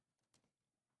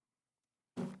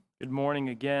Good morning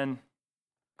again.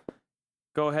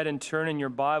 Go ahead and turn in your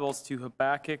Bibles to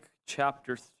Habakkuk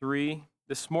chapter 3.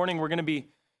 This morning we're going to be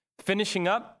finishing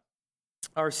up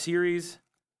our series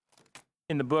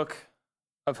in the book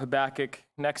of Habakkuk.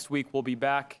 Next week we'll be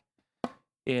back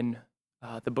in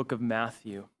the book of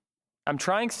Matthew. I'm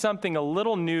trying something a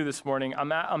little new this morning.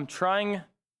 I'm trying,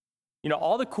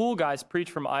 all the cool guys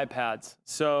preach from iPads.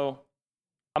 So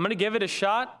I'm going to give it a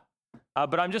shot,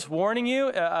 but I'm just warning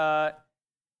you,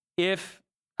 if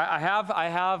I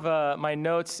have my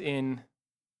notes in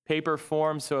paper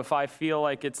form, so if I feel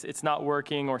like it's not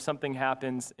working or something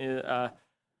happens,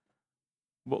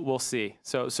 we'll see.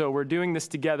 So we're doing this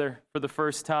together for the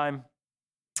first time.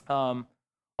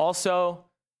 Also,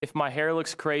 if my hair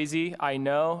looks crazy, I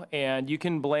know, and you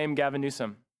can blame Gavin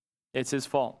Newsom. It's his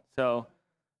fault. So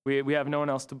we have no one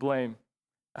else to blame.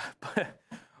 But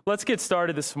let's get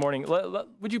started this morning.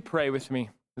 Would you pray with me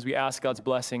as we ask God's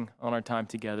blessing on our time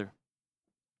together?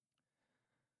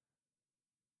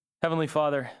 Heavenly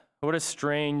Father, what a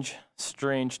strange,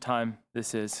 strange time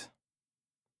this is.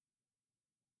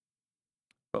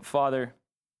 But Father,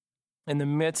 in the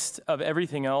midst of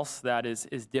everything else that is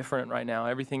different right now,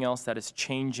 everything else that is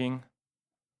changing,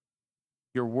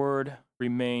 your word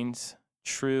remains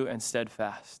true and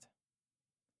steadfast.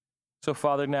 So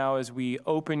Father, now as we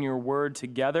open your word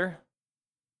together,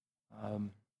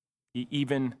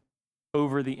 even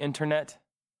over the internet,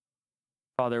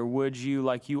 Father, would you,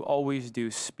 like you always do,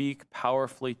 speak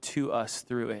powerfully to us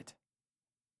through it?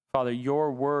 Father,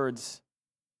 your words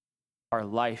are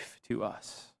life to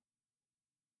us.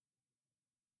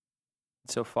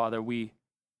 So, Father, we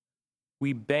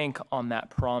bank on that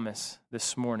promise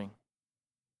this morning.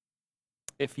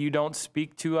 If you don't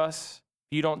speak to us,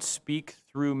 if you don't speak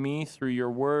through me, through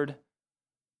your word,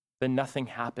 then nothing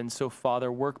happens. So,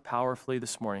 Father, work powerfully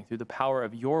this morning through the power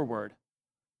of your word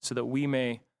so that we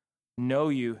may know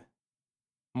you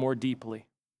more deeply,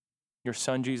 your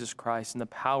Son, Jesus Christ, and the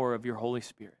power of your Holy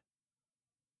Spirit.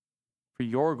 For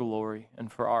your glory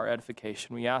and for our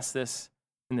edification. We ask this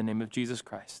in the name of Jesus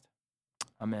Christ.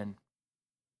 Amen.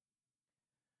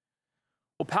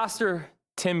 Well, Pastor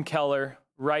Tim Keller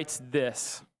writes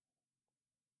this.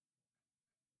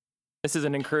 This is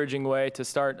an encouraging way to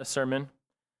start a sermon.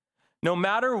 No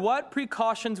matter what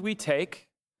precautions we take,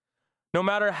 no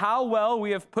matter how well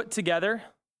we have put together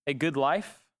a good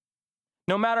life,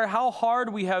 no matter how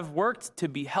hard we have worked to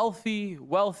be healthy,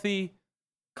 wealthy,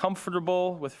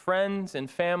 comfortable with friends and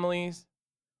families,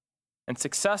 and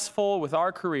successful with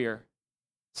our career,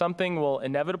 something will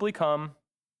inevitably come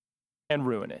and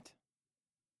ruin it.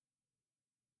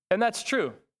 And that's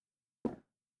true.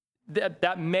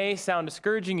 That may sound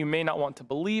discouraging. You may not want to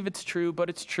believe it's true,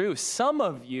 but it's true. Some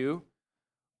of you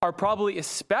are probably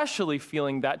especially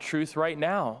feeling that truth right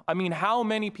now. I mean, how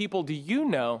many people do you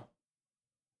know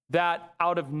that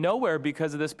out of nowhere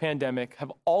because of this pandemic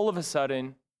have all of a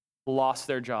sudden lost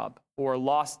their job or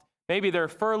lost, maybe they're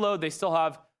furloughed, they still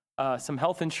have some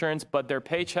health insurance, but their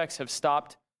paychecks have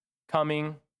stopped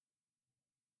coming.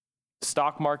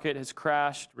 Stock market has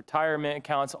crashed, retirement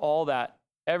accounts, all that,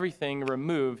 everything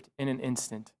removed in an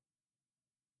instant.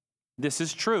 This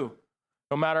is true.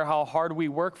 No matter how hard we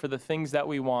work for the things that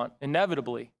we want,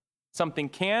 inevitably, something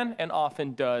can and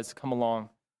often does come along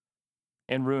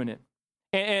and ruin it.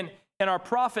 And our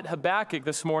prophet Habakkuk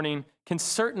this morning can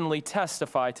certainly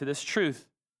testify to this truth.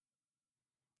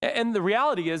 And the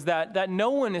reality is that no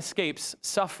one escapes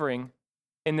suffering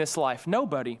in this life.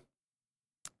 Nobody.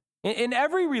 And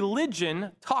every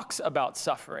religion talks about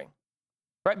suffering,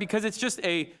 right? Because it's just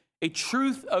a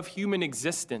truth of human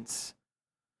existence.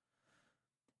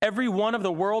 Every one of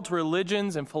the world's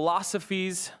religions and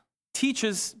philosophies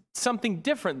teaches something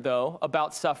different, though,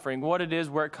 about suffering, what it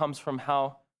is, where it comes from,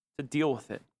 how to deal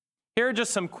with it. Here are just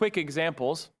some quick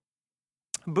examples.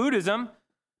 Buddhism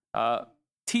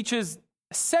teaches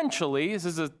essentially, this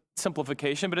is a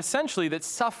simplification, but essentially that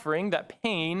suffering, that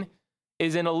pain,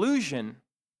 is an illusion.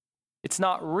 It's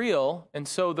not real, and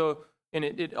so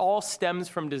it all stems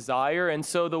from desire, and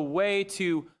so the way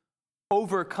to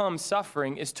overcome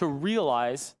suffering is to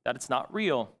realize that it's not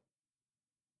real.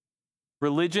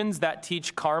 Religions that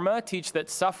teach karma teach that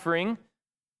suffering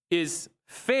is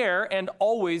fair and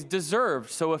always deserved.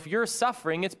 So if you're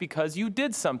suffering, it's because you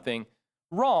did something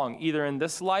wrong, either in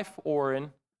this life or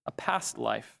in a past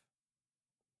life.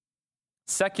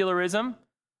 Secularism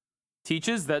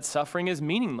teaches that suffering is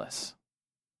meaningless.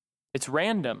 It's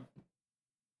random.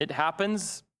 It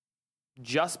happens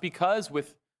just because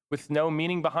with no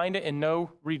meaning behind it and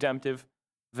no redemptive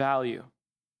value.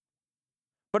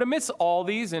 But amidst all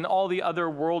these and all the other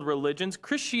world religions,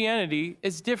 Christianity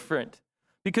is different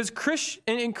Because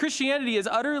Christianity is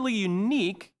utterly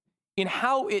unique in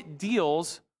how it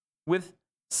deals with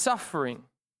suffering.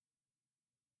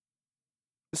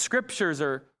 The scriptures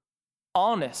are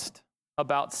honest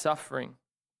about suffering.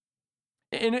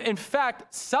 In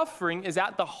fact, suffering is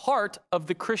at the heart of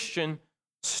the Christian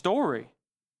story.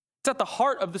 It's at the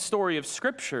heart of the story of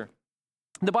Scripture.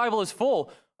 The Bible is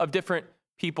full of different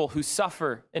people who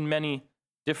suffer in many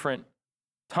different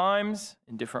times,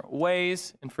 in different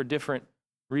ways, and for different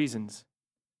reasons.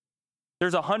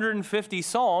 There's 150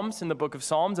 Psalms in the book of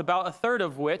Psalms, about a third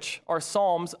of which are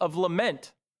Psalms of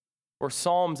lament or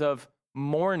Psalms of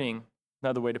mourning,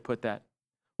 another way to put that.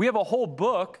 We have a whole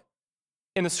book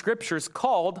in the scriptures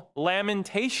called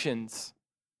Lamentations.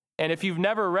 And if you've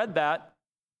never read that,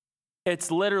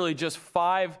 it's literally just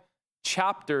 5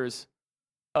 chapters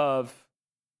of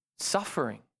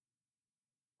suffering.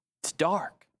 It's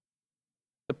dark.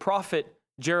 The prophet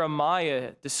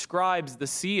Jeremiah describes the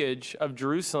siege of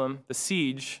Jerusalem, the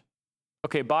siege.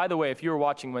 Okay, by the way, if you were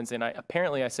watching Wednesday night,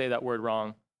 apparently I say that word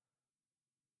wrong.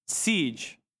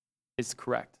 Siege is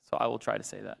correct, so I will try to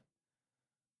say that.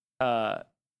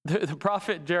 The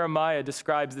prophet Jeremiah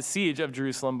describes the siege of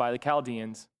Jerusalem by the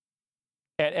Chaldeans,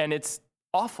 and it's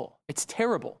awful. It's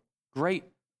terrible. Great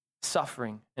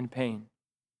suffering and pain.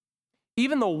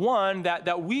 Even the one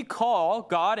that we call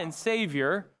God and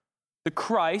Savior, the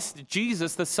Christ,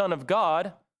 Jesus, the Son of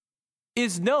God,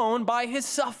 is known by his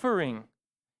suffering.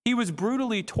 He was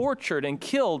brutally tortured and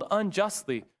killed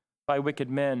unjustly by wicked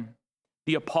men.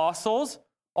 The apostles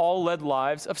all led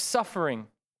lives of suffering,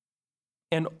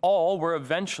 and all were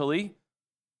eventually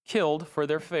killed for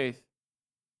their faith,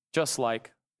 just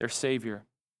like their Savior.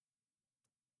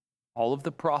 All of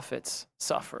the prophets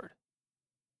suffered.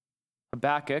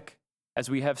 Habakkuk, as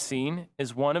we have seen,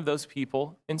 is one of those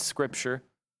people in Scripture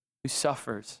who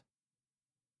suffers.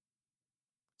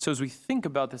 So as we think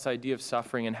about this idea of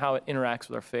suffering and how it interacts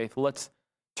with our faith, let's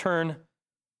turn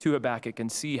to Habakkuk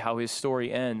and see how his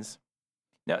story ends.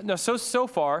 Now, so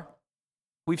far,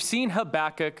 we've seen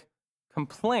Habakkuk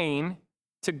complain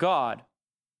to God.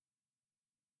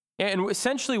 And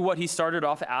essentially what he started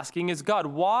off asking is, God,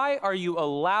 why are you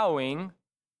allowing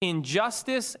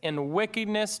injustice and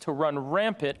wickedness to run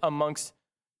rampant amongst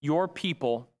your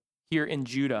people here in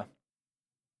Judah?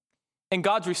 And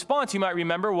God's response, you might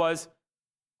remember, was,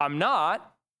 I'm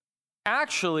not.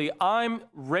 Actually, I'm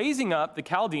raising up the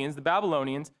Chaldeans, the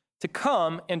Babylonians, to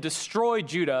come and destroy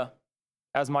Judah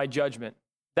as my judgment.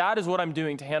 That is what I'm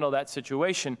doing to handle that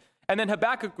situation. And then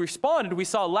Habakkuk responded, we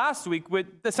saw last week, with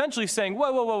essentially saying,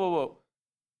 whoa.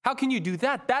 How can you do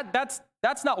that?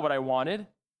 That's not what I wanted.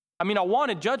 I mean, I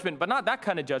wanted judgment, but not that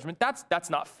kind of judgment. That's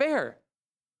not fair.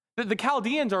 The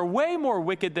Chaldeans are way more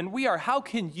wicked than we are. How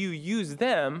can you use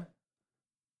them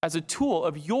as a tool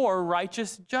of your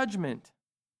righteous judgment?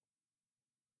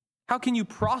 How can you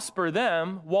prosper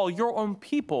them while your own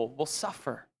people will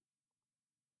suffer?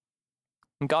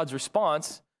 And God's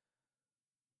response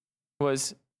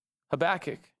was,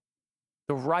 Habakkuk,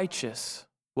 the righteous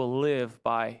will live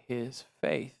by his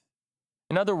faith.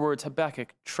 In other words,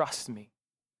 Habakkuk, trust me.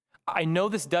 I know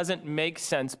this doesn't make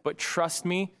sense, but trust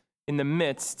me in the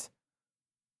midst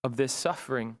of this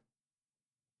suffering.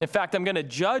 In fact, I'm going to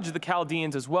judge the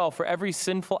Chaldeans as well for every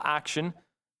sinful action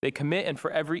they commit and for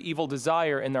every evil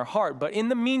desire in their heart. But in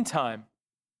the meantime,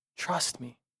 trust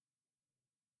me.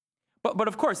 But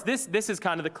of course, this is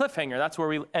kind of the cliffhanger. That's where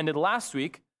we ended last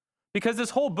week, because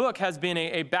this whole book has been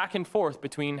a back and forth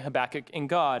between Habakkuk and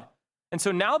God. And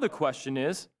so now the question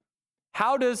is,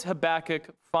 how does Habakkuk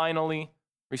finally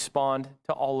respond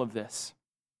to all of this?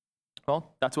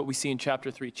 Well, that's what we see in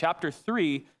chapter 3. Chapter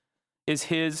 3 is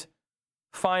his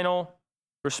final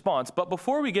response. But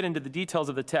before we get into the details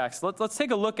of the text, let's take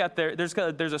a look at there's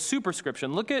a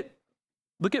superscription. Look at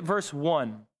verse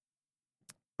 1.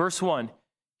 Verse 1.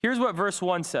 Here's what verse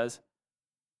 1 says.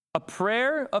 A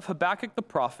prayer of Habakkuk the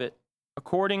prophet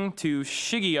according to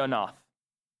Shigionoth.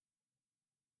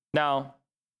 Now,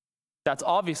 that's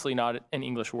obviously not an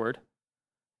English word.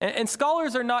 And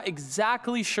scholars are not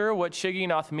exactly sure what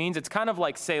Shigionoth means. It's kind of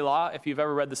like Selah, if you've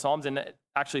ever read the Psalms, and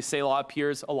actually Selah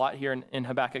appears a lot here in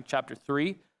Habakkuk chapter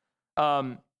 3.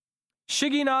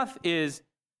 Shigionoth is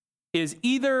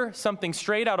either something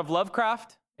straight out of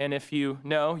Lovecraft, and if you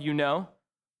know, you know,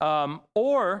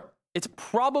 or it's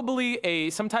probably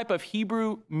some type of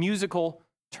Hebrew musical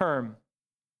term.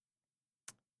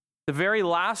 The very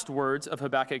last words of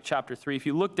Habakkuk chapter 3, if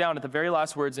you look down at the very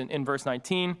last words in verse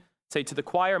 19, say, to the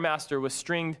choir master with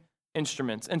stringed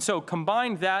instruments. And so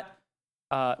combine that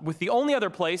with the only other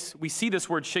place we see this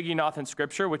word Shigionoth in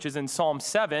Scripture, which is in Psalm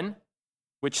 7,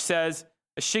 which says,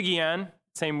 a Shigian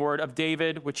same word of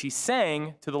David, which he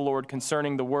sang to the Lord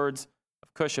concerning the words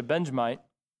of Cush, a Benjamite,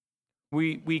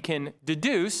 we can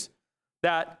deduce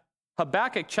that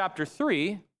Habakkuk chapter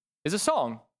 3 is a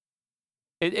song.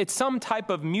 It's some type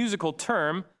of musical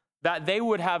term that they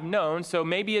would have known. So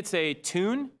maybe it's a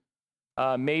tune,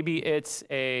 maybe it's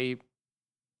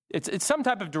some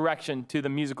type of direction to the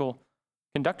musical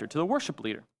conductor, to the worship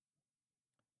leader.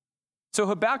 So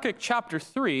Habakkuk chapter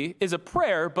 3 is a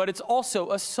prayer, but it's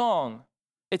also a song.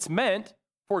 It's meant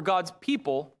for God's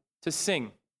people to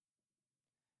sing.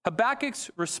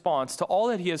 Habakkuk's response to all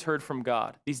that he has heard from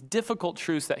God, these difficult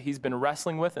truths that he's been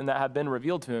wrestling with and that have been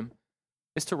revealed to him,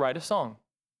 is to write a song.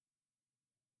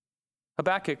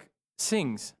 Habakkuk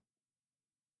sings,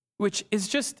 which is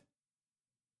just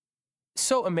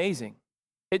so amazing.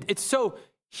 It's so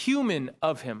human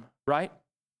of him, right?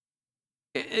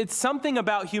 It's something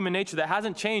about human nature that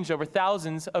hasn't changed over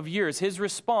thousands of years. His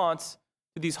response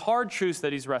to these hard truths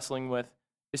that he's wrestling with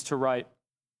is to write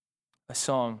a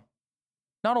song,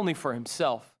 not only for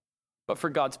himself, but for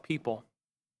God's people.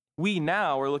 We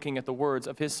now are looking at the words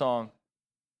of his song,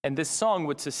 and this song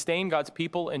would sustain God's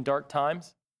people in dark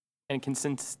times and can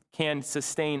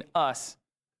sustain us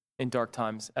in dark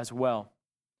times as well.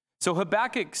 So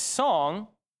Habakkuk's song,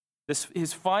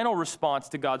 his final response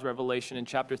to God's revelation in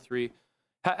chapter 3,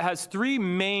 has three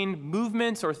main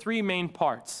movements or three main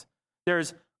parts.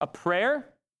 There's a prayer,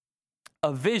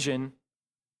 a vision,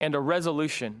 and a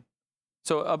resolution.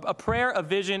 So a prayer, a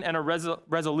vision, and a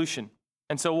resolution.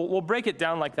 And so we'll break it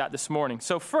down like that this morning.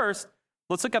 So first,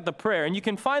 let's look at the prayer. And you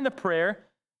can find the prayer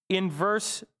in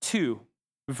verse 2.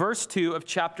 Verse 2 of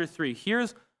chapter 3.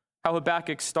 Here's how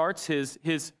Habakkuk starts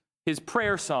his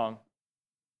prayer song.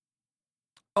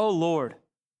 "O Lord,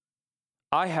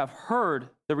 I have heard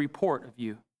the report of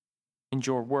you and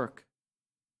your work.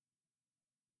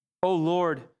 O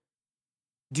Lord,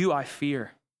 do I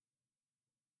fear?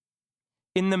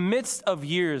 In the midst of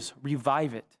years,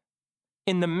 revive it.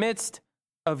 In the midst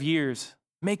of years,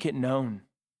 make it known.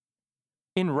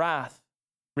 In wrath,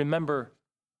 remember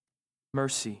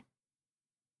mercy."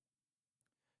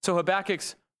 So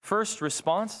Habakkuk's first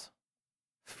response,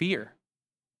 fear.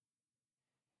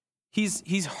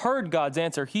 He's heard God's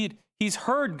answer. He's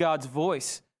heard God's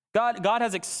voice. God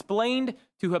has explained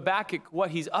to Habakkuk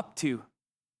what he's up to.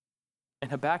 And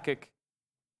Habakkuk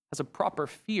has a proper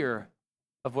fear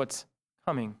of what's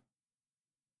coming.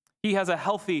 He has a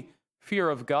healthy fear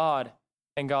of God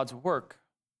and God's work.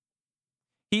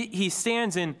 He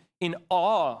stands in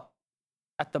awe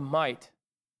at the might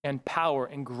and power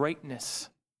and greatness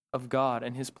of God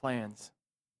and his plans.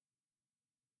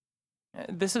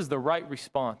 This is the right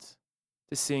response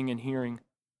to seeing and hearing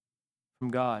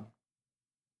from God.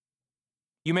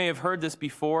 You may have heard this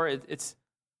before. It's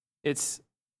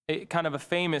kind of a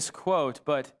famous quote,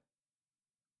 but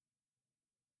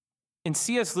in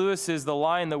C.S. Lewis's The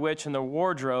Lion, the Witch, and the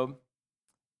Wardrobe,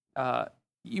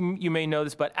 you may know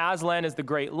this, but Aslan is the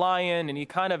great lion, and he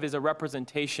kind of is a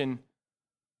representation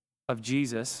of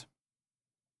Jesus.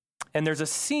 And there's a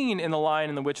scene in The Lion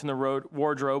and the Witch and the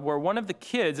Wardrobe where one of the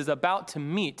kids is about to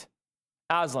meet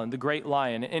Aslan, the great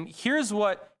lion. And here's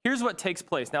what takes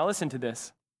place. Now listen to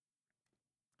this.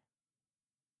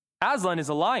 Aslan is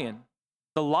a lion,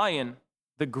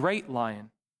 the great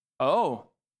lion. "Oh,"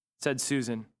 said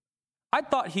Susan, "I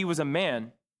thought he was a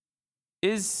man.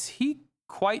 Is he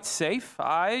quite safe?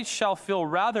 I shall feel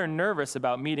rather nervous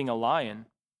about meeting a lion."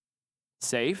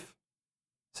 "Safe?"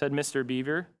 said Mr.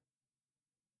 Beaver.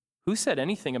 "Who said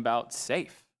anything about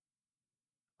safe?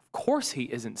 Of course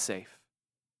he isn't safe.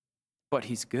 But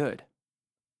he's good.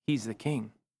 He's the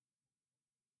king."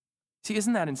 See,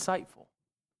 isn't that insightful?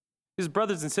 Because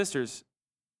brothers and sisters,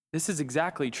 this is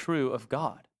exactly true of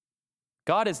God.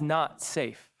 God is not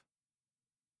safe.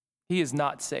 He is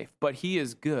not safe, but he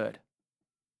is good.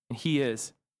 And he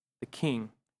is the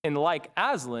king. And like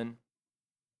Aslan,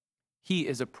 he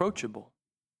is approachable.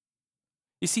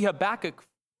 You see, Habakkuk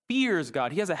fears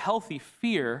God. He has a healthy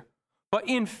fear, but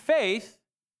in faith,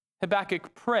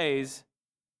 Habakkuk prays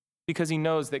because he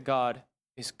knows that God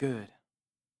is good.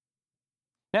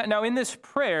 Now in this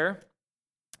prayer,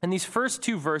 in these first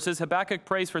two verses, Habakkuk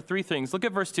prays for three things. Look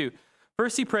at verse 2.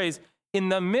 First, he prays, "In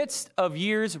the midst of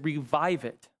years, revive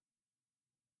it."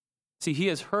 See, he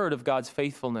has heard of God's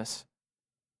faithfulness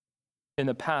in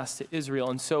the past to Israel,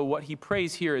 and so what he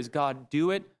prays here is, God,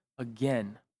 do it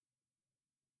again.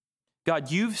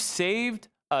 God, you've saved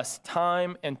us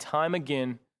time and time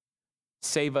again.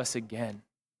 Save us again.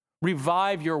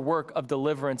 Revive your work of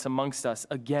deliverance amongst us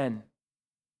again.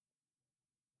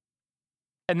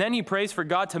 And then he prays for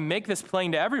God to make this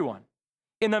plain to everyone.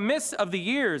 In the midst of the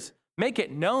years, make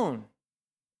it known.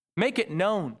 Make it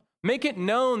known. Make it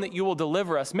known that you will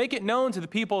deliver us. Make it known to the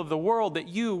people of the world that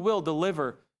you will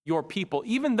deliver your people,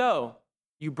 even though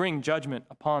you bring judgment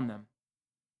upon them.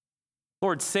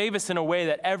 Lord, save us in a way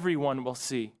that everyone will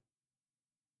see.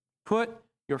 Put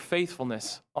your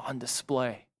faithfulness on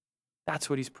display. That's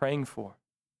what he's praying for.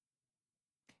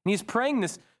 And he's praying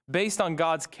this based on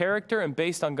God's character and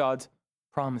based on God's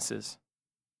promises.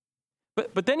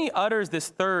 But then he utters this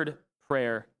third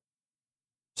prayer.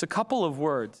 It's a couple of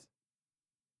words.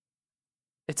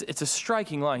 It's a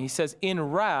striking line. He says, in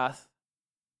wrath,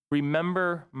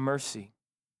 remember mercy.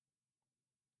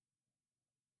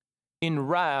 In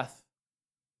wrath,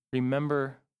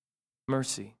 remember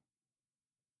mercy.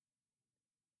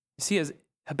 You see, as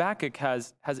Habakkuk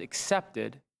has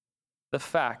accepted the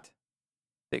fact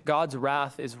that God's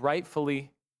wrath is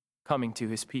rightfully coming to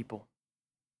his people.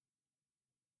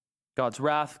 God's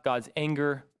wrath, God's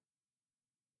anger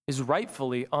is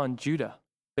rightfully on Judah.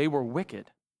 They were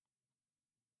wicked.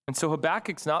 And so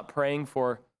Habakkuk's not praying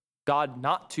for God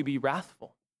not to be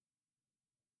wrathful.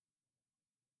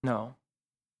 No.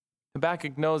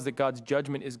 Habakkuk knows that God's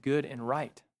judgment is good and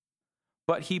right.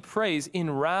 But he prays, in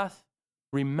wrath,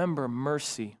 remember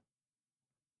mercy.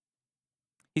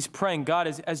 He's praying, God,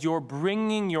 as you're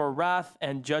bringing your wrath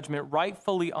and judgment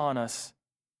rightfully on us,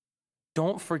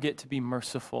 don't forget to be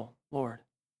merciful, Lord.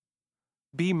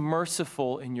 Be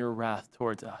merciful in your wrath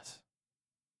towards us.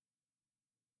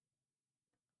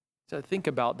 So think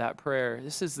about that prayer.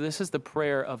 This is the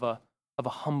prayer of a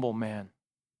humble man.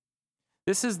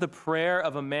 This is the prayer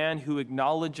of a man who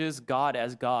acknowledges God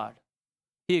as God.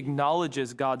 He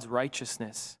acknowledges God's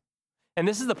righteousness. And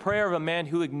this is the prayer of a man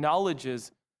who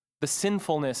acknowledges the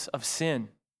sinfulness of sin.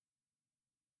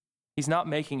 He's not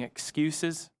making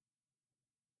excuses.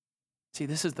 See,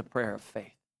 this is the prayer of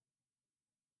faith.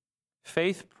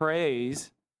 Faith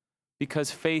prays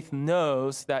because faith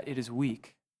knows that it is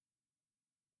weak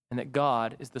and that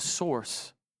God is the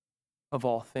source of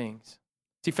all things.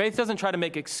 See, faith doesn't try to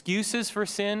make excuses for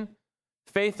sin.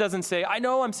 Faith doesn't say, I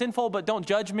know I'm sinful, but don't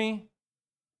judge me.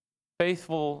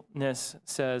 Faithfulness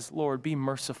says, Lord, be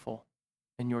merciful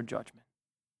in your judgment.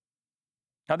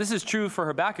 Now, this is true for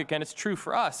Habakkuk, and it's true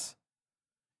for us.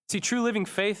 See, true living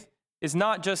faith is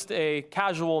not just a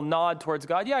casual nod towards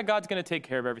God. Yeah, God's going to take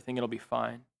care of everything. It'll be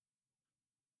fine.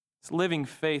 It's living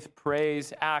faith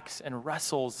prays, acts, and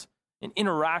wrestles and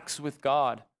interacts with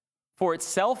God for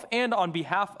itself and on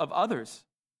behalf of others.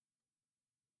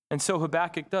 And so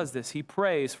Habakkuk does this. He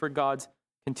prays for God's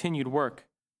continued work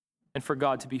and for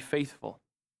God to be faithful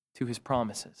to his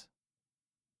promises.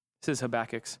 This is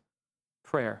Habakkuk's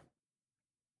prayer.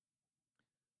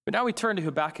 But now we turn to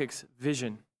Habakkuk's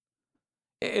vision.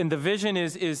 And the vision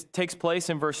takes place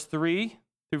in verse 3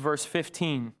 through verse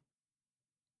 15.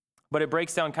 But it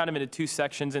breaks down kind of into two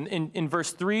sections. And in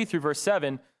verse 3 through verse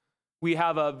 7, we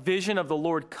have a vision of the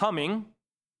Lord coming.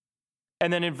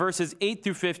 And then in verses 8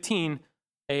 through 15,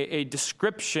 a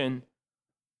description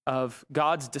of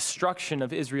God's destruction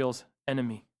of Israel's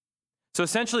enemy. So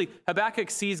essentially,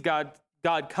 Habakkuk sees God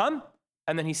come,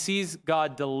 and then he sees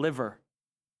God deliver.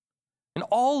 And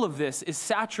all of this is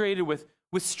saturated with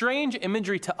strange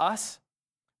imagery to us,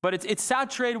 but it's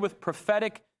saturated with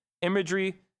prophetic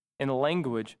imagery and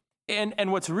language.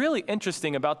 And what's really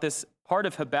interesting about this part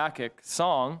of Habakkuk's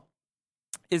song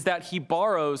is that he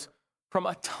borrows from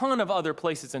a ton of other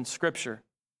places in Scripture.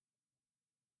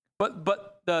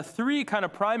 But the three kind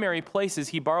of primary places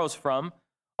he borrows from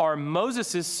are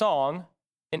Moses' song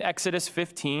in Exodus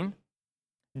 15,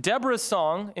 Deborah's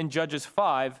song in Judges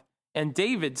 5, and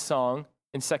David's song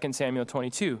in 2 Samuel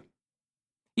 22.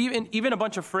 Even a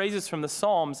bunch of phrases from the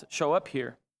Psalms show up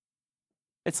here.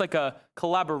 It's like a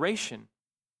collaboration.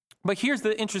 But here's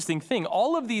the interesting thing.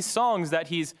 All of these songs that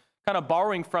he's kind of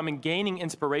borrowing from and gaining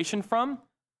inspiration from,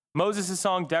 Moses'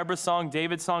 song, Deborah's song,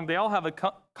 David's song, they all have a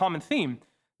common theme.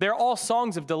 They're all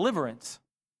songs of deliverance.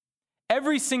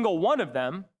 Every single one of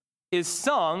them is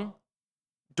sung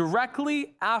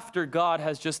directly after God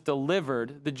has just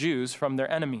delivered the Jews from their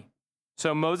enemy.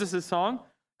 So Moses' song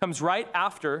comes right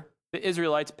after the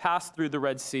Israelites passed through the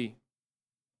Red Sea.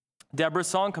 Deborah's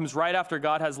song comes right after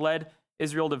God has led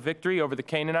Israel to victory over the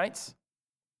Canaanites.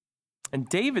 And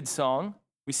David's song,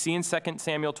 we see in 2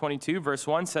 Samuel 22, verse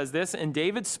 1, says this, and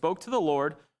David spoke to the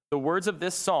Lord the words of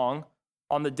this song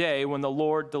on the day when the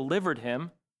Lord delivered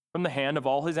him from the hand of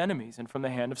all his enemies and from the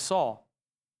hand of Saul.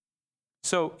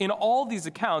 So in all these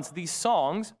accounts, these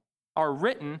songs are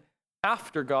written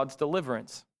after God's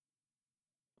deliverance.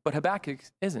 But Habakkuk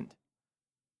isn't.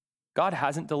 God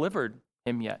hasn't delivered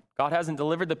him yet. God hasn't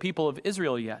delivered the people of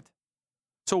Israel yet.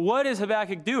 So what is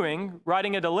Habakkuk doing,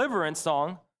 writing a deliverance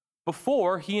song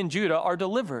before he and Judah are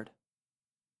delivered.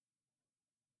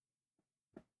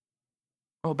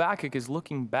 Habakkuk is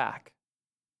looking back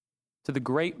to the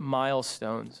great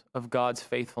milestones of God's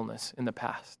faithfulness in the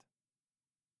past.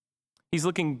 He's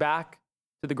looking back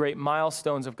to the great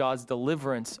milestones of God's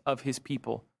deliverance of his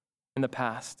people in the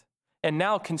past, and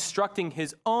now constructing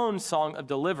his own song of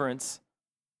deliverance.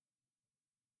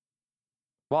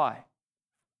 Why?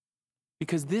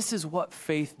 Because this is what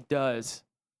faith does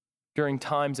during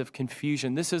times of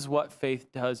confusion. This is what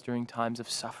faith does during times of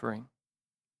suffering.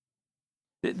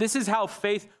 This is how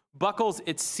faith buckles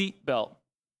its seatbelt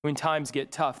when times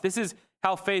get tough. This is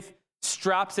how faith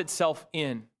straps itself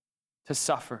in to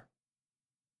suffer.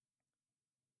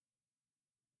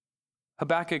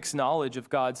 Habakkuk's knowledge of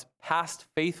God's past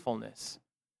faithfulness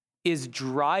is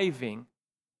driving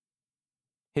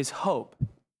his hope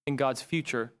in God's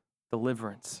future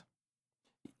deliverance.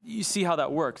 You see how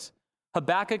that works.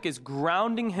 Habakkuk is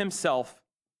grounding himself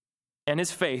and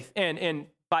his faith, and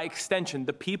by extension,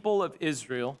 the people of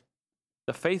Israel,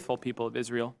 the faithful people of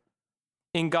Israel,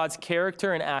 in God's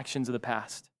character and actions of the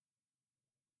past.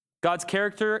 God's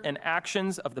character and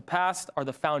actions of the past are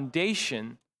the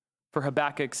foundation for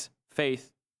Habakkuk's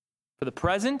faith for the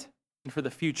present and for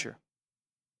the future.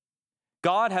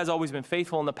 God has always been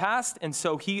faithful in the past, and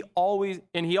so he always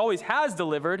has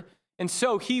delivered, and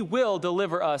so he will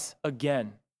deliver us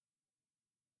again.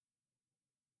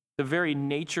 The very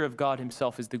nature of God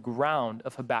himself is the ground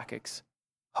of Habakkuk's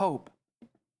hope.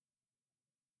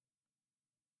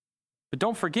 But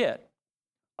don't forget,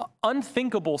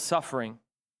 unthinkable suffering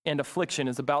and affliction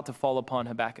is about to fall upon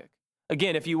Habakkuk.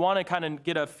 Again, if you want to kind of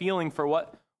get a feeling for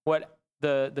what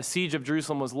the siege of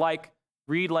Jerusalem was like,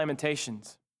 read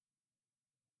Lamentations.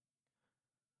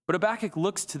 But Habakkuk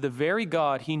looks to the very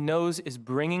God he knows is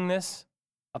bringing this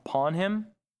upon him,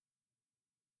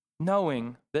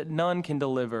 knowing that none can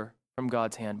deliver from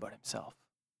God's hand but himself.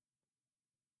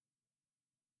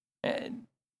 And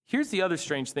here's the other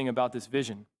strange thing about this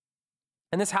vision.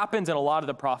 And this happens in a lot of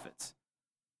the prophets.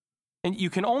 And you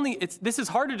can this is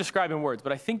hard to describe in words,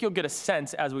 but I think you'll get a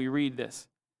sense as we read this.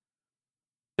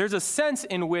 There's a sense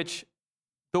in which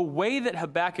the way that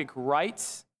Habakkuk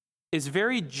writes is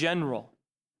very general.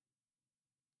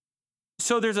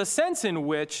 So there's a sense in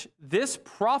which this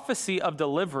prophecy of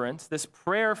deliverance, this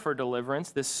prayer for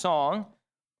deliverance, this song,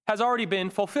 has already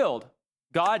been fulfilled.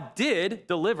 God did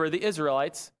deliver the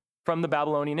Israelites from the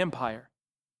Babylonian Empire.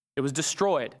 It was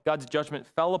destroyed. God's judgment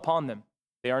fell upon them.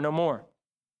 They are no more.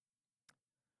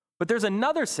 But there's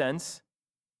another sense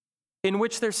in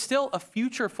which there's still a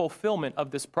future fulfillment of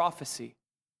this prophecy.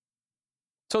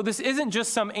 So this isn't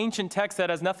just some ancient text that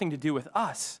has nothing to do with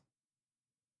us.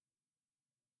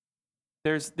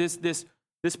 There's this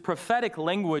prophetic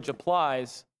language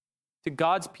applies to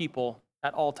God's people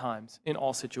at all times, in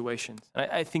all situations.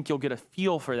 And I think you'll get a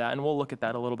feel for that, and we'll look at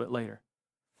that a little bit later.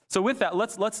 So with that,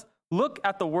 let's look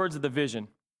at the words of the vision.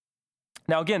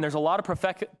 Now again, there's a lot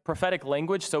of prophetic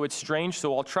language, so it's strange,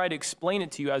 so I'll try to explain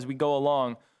it to you as we go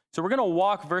along. So we're going to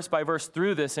walk verse by verse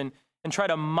through this and try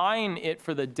to mine it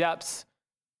for the depths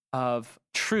of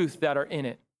truth that are in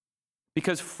it.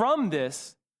 Because from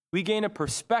this, we gain a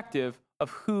perspective of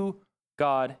who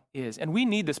God is. And we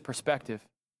need this perspective.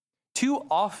 Too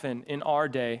often in our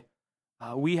day,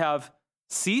 we have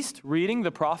ceased reading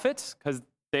the prophets because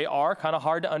they are kind of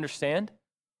hard to understand.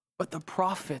 But the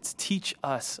prophets teach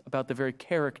us about the very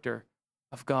character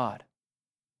of God.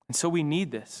 And so we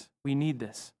need this. We need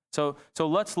this. So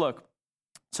let's look.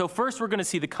 So first we're going to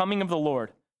see the coming of the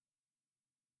Lord.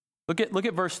 Look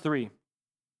at verse 3.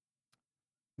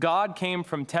 God came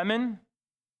from Teman,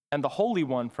 and the Holy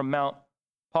One from Mount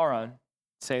Paran,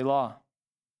 Selah.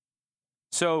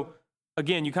 So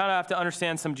again, you kind of have to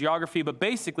understand some geography, but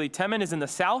basically Teman is in the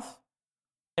south,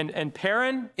 and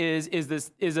Paran is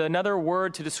another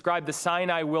word to describe the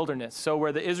Sinai wilderness, so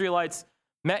where the Israelites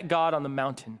met God on the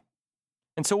mountain.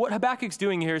 And so what Habakkuk's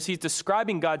doing here is he's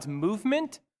describing God's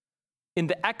movement in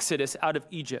the Exodus out of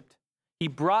Egypt. He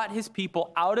brought his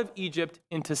people out of Egypt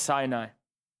into Sinai.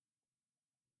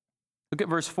 Look at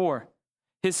verse 4.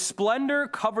 His splendor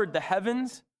covered the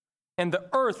heavens, and the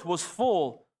earth was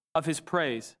full of his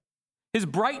praise. His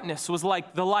brightness was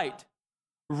like the light.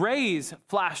 Rays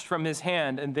flashed from his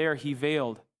hand, and there he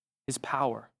veiled his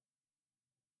power.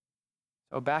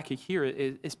 So Habakkuk here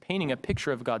is painting a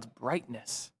picture of God's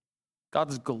brightness,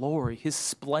 God's glory, his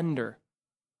splendor,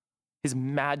 his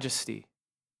majesty.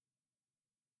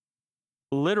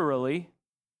 Literally,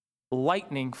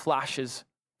 lightning flashes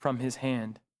from his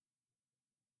hand.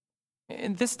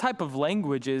 And this type of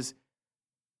language is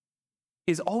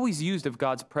always used of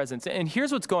God's presence. And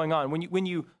here's what's going on. When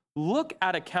you look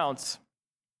at accounts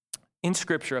in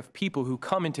Scripture of people who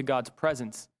come into God's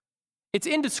presence. It's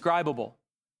indescribable.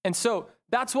 And so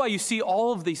that's why you see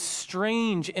all of these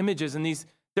strange images and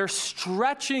they're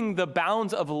stretching the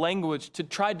bounds of language to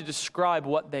try to describe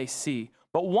what they see.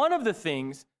 But one of the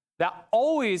things that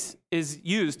always is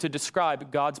used to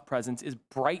describe God's presence is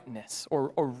brightness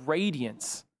or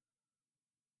radiance.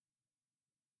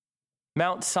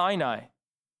 Mount Sinai,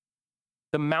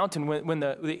 the mountain, when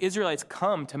the Israelites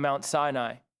come to Mount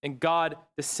Sinai and God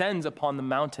descends upon the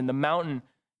mountain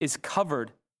is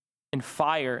covered in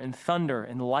fire and thunder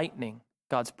and lightning,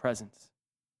 God's presence.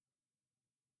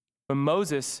 When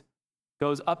Moses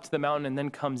goes up to the mountain and then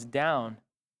comes down,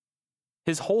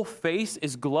 his whole face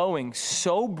is glowing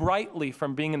so brightly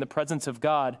from being in the presence of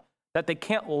God that they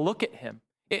can't look at him.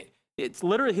 It's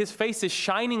literally his face is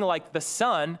shining like the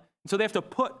sun, so they have to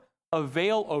put a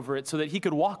veil over it so that he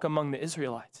could walk among the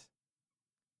Israelites.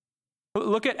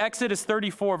 Look at Exodus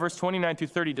 34, verse 29 through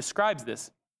 30 describes this.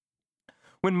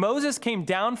 When Moses came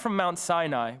down from Mount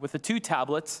Sinai with the 2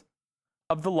 tablets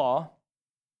of the law,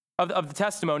 of the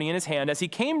testimony in his hand, as he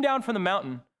came down from the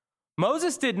mountain,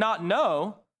 Moses did not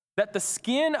know that the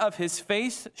skin of his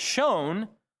face shone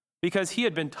because he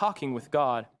had been talking with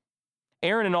God.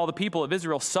 Aaron and all the people of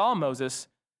Israel saw Moses,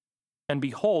 and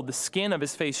behold, the skin of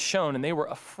his face shone, and they were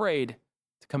afraid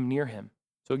to come near him.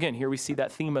 So again, here we see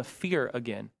that theme of fear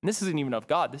again. And this isn't even of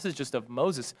God. This is just of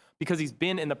Moses because he's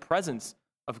been in the presence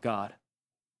of God.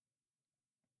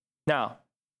 Now,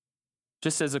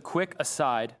 just as a quick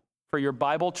aside for your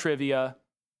Bible trivia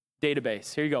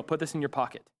database, here you go. Put this in your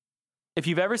pocket. If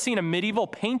you've ever seen a medieval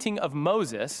painting of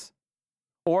Moses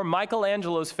or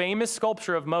Michelangelo's famous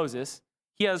sculpture of Moses,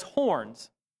 he has horns.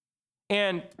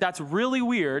 And that's really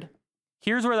weird.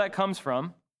 Here's where that comes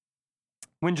from.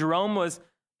 When Jerome was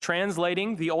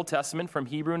translating the Old Testament from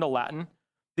Hebrew into Latin,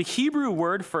 the Hebrew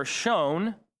word for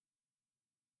shone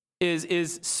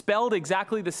is spelled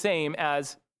exactly the same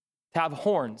as to have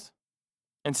horns.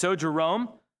 And so Jerome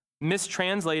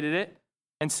mistranslated it.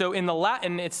 And so in the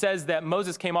Latin, it says that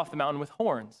Moses came off the mountain with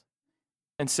horns.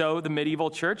 And so the medieval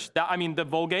church, the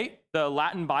Vulgate, the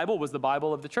Latin Bible was the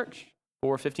Bible of the church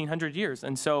for 1,500 years.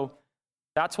 And so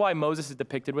that's why Moses is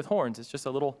depicted with horns. It's just a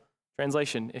little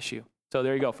translation issue. So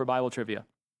there you go for Bible trivia.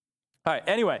 All right,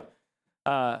 anyway,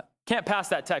 can't pass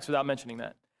that text without mentioning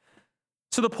that.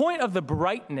 So the point of the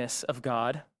brightness of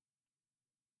God,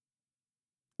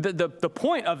 the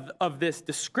point of this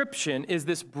description is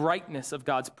this brightness of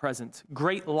God's presence.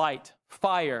 Great light,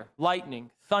 fire,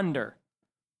 lightning, thunder.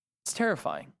 It's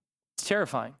terrifying. It's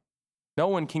terrifying. No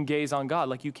one can gaze on God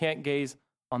like you can't gaze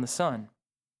on the sun.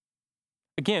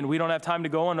 Again, we don't have time to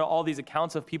go into all these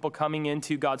accounts of people coming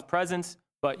into God's presence,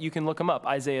 but you can look them up.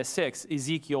 Isaiah 6,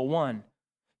 Ezekiel 1.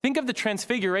 Think of the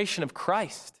transfiguration of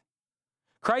Christ.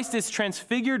 Christ is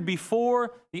transfigured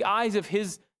before the eyes of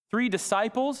his 3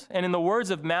 disciples, and in the words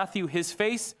of Matthew, his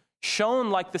face shone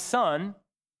like the sun,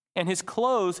 and his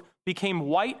clothes became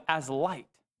white as light.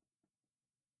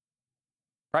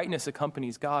 Brightness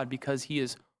accompanies God because he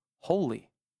is holy.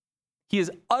 He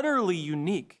is utterly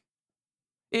unique.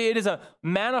 It is a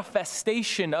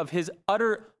manifestation of his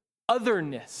utter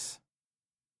otherness.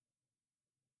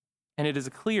 And it is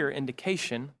a clear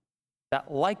indication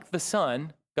that, like the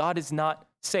sun, God is not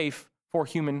safe for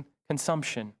human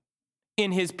consumption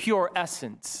in his pure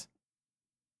essence.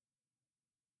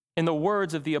 In the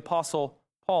words of the Apostle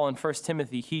Paul in 1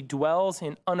 Timothy, he dwells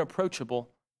in unapproachable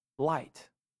light.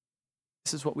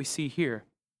 This is what we see here.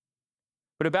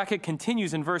 But Habakkuk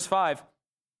continues in verse 5.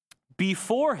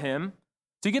 Before him,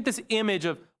 so you get this image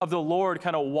of the Lord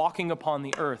kind of walking upon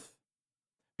the earth.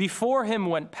 Before him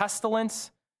went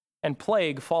pestilence, and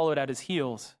plague followed at his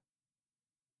heels.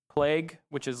 Plague,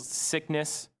 which is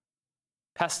sickness,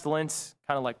 pestilence,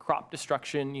 kind of like crop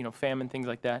destruction, famine, things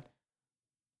like that,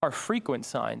 are frequent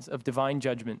signs of divine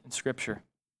judgment in Scripture.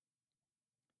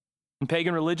 In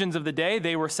pagan religions of the day,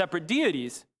 they were separate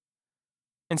deities.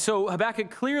 And so Habakkuk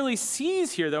clearly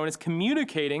sees here, though, and is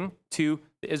communicating to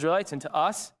the Israelites and to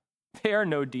us, they are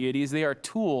no deities. They are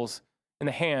tools in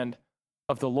the hand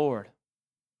of the Lord.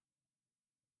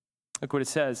 Look what it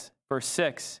says, verse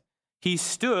 6. He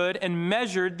stood and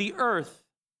measured the earth.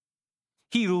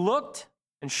 He looked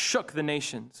and shook the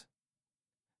nations.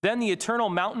 Then the eternal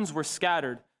mountains were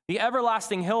scattered. The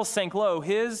everlasting hills sank low.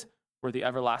 His were the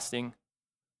everlasting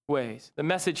ways. The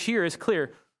message here is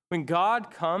clear. When God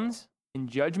comes in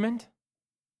judgment,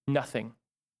 nothing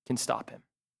can stop him.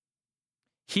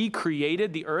 He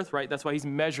created the earth, right? That's why he's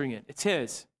measuring it. It's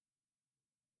his.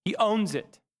 He owns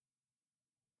it.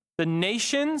 The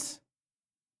nations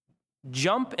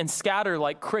jump and scatter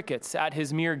like crickets at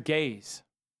his mere gaze.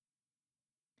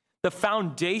 The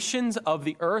foundations of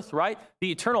the earth, right?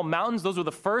 The eternal mountains, those were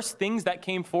the first things that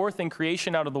came forth in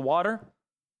creation out of the water.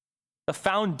 The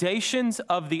foundations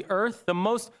of the earth, the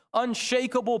most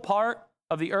unshakable part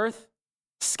of the earth,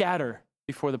 scatter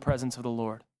before the presence of the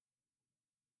Lord.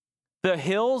 The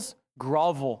hills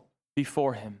grovel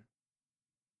before him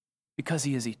because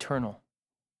he is eternal,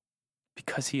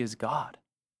 because he is God.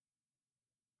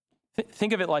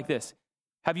 Think of it like this.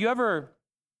 Have you ever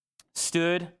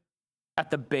stood at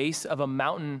the base of a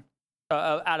mountain,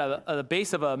 at the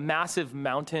base of a massive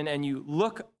mountain, and you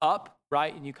look up,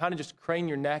 right? And you kind of just crane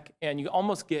your neck and you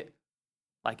almost get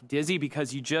like dizzy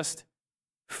because you just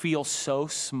feel so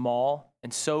small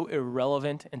and so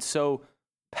irrelevant and so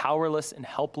powerless and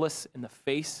helpless in the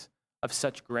face of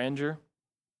such grandeur.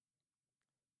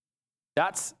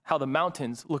 That's how the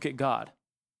mountains look at God.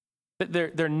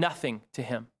 They're nothing to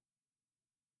him.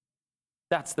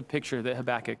 That's the picture that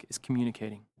Habakkuk is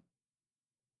communicating.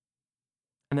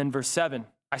 And then verse 7,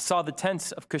 I saw the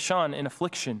tents of Cushan in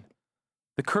affliction.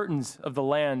 The curtains of the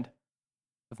land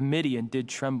of Midian did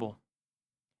tremble.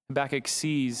 Habakkuk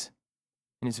sees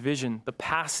in his vision the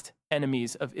past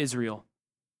enemies of Israel,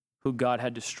 who God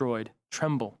had destroyed,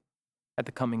 tremble at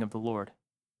the coming of the Lord.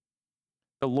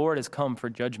 The Lord has come for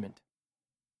judgment.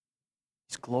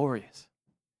 He's glorious.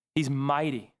 He's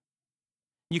mighty.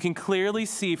 You can clearly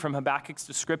see from Habakkuk's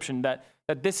description that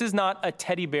this is not a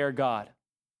teddy bear God.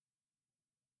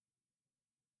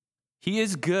 He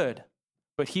is good,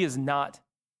 but he is not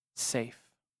safe.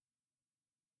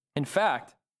 In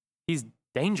fact, he's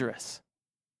dangerous.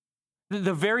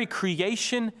 The very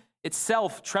creation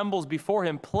itself trembles before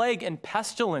him. Plague and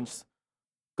pestilence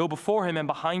go before him and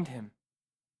behind him.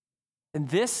 And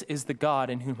this is the God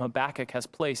in whom Habakkuk has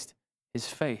placed his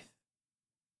faith.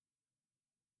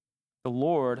 The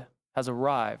Lord has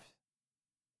arrived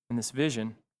in this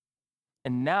vision,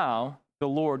 and now the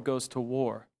Lord goes to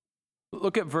war.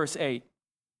 Look at verse 8.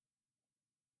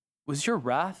 Was your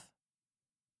wrath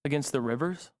against the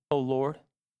rivers, O Lord?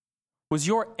 Was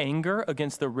your anger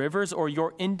against the rivers, or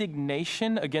your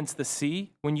indignation against the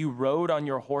sea when you rode on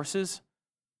your horses,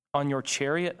 on your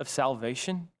chariot of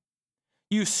salvation?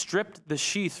 You stripped the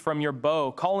sheath from your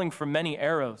bow, calling for many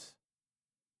arrows.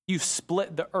 You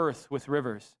split the earth with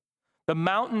rivers. The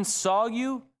mountains saw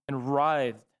you and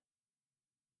writhed.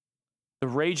 The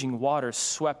raging waters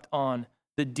swept on.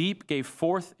 The deep gave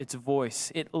forth its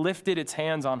voice. It lifted its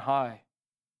hands on high.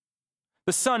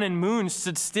 The sun and moon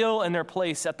stood still in their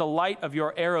place at the light of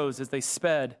your arrows as they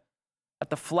sped, at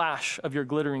the flash of your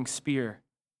glittering spear.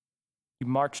 You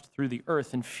marched through the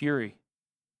earth in fury.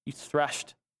 You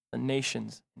threshed the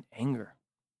nations in anger.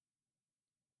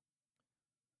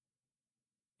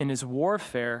 In his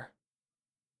warfare,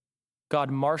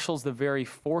 God marshals the very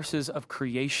forces of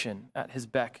creation at his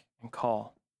beck and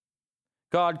call.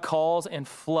 God calls and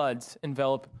floods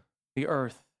envelop the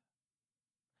earth.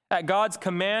 At God's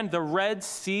command, the Red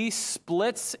Sea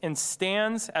splits and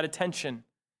stands at attention,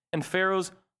 and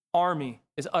Pharaoh's army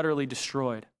is utterly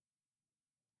destroyed.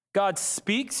 God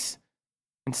speaks,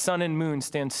 and sun and moon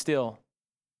stand still,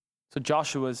 so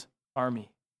Joshua's army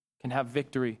can have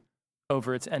victory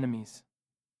over its enemies.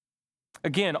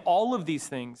 Again, all of these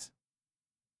things,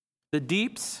 the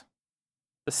deeps,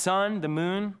 the sun, the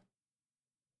moon,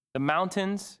 the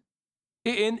mountains,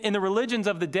 in the religions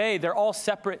of the day, they're all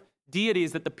separate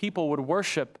deities that the people would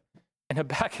worship. And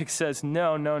Habakkuk says,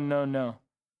 no.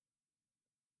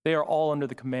 They are all under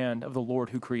the command of the Lord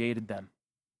who created them,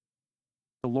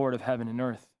 the Lord of heaven and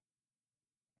earth.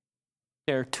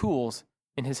 They are tools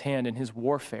in his hand in his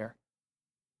warfare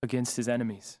against his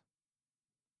enemies.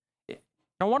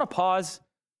 I want to pause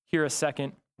here a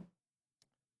second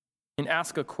and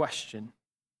ask a question.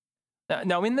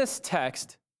 Now, in this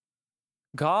text,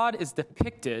 God is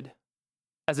depicted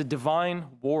as a divine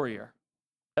warrior.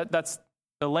 That's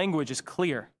the language is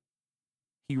clear.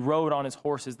 He rode on his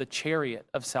horses, the chariot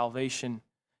of salvation.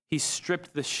 He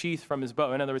stripped the sheath from his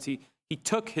bow. In other words, he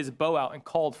took his bow out and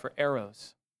called for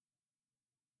arrows.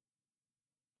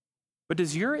 But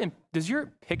does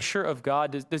your picture of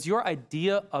God, does your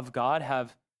idea of God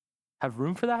have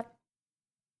room for that?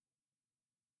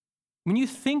 When you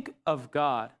think of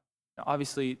God,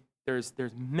 obviously there's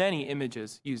many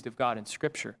images used of God in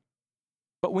Scripture.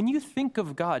 But when you think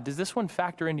of God, does this one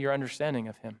factor into your understanding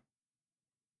of him?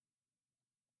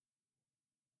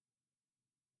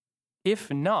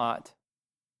 If not,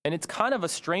 and it's kind of a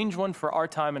strange one for our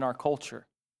time and our culture,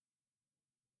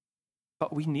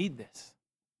 but we need this.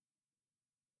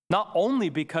 Not only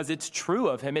because it's true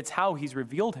of him, it's how he's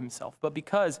revealed himself, but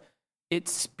because it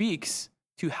speaks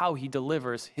to how he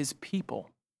delivers his people.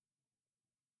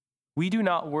 We do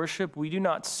not worship, we do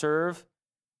not serve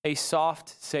a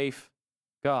soft, safe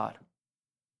God.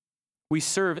 We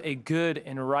serve a good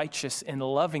and righteous and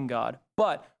loving God,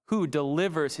 but who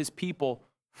delivers his people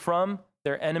from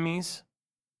their enemies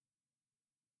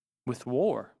with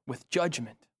war, with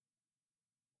judgment.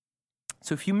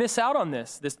 So if you miss out on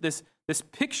this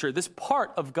picture, this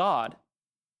part of God,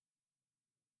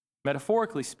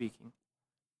 metaphorically speaking,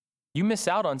 you miss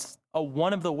out on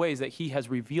one of the ways that he has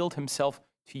revealed himself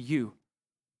to you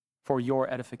for your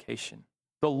edification.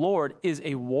 The Lord is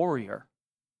a warrior.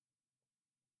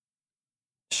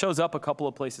 Shows up a couple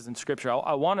of places in Scripture.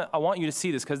 I want you to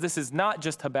see this because this is not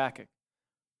just Habakkuk.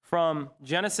 From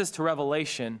Genesis to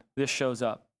Revelation, this shows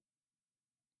up.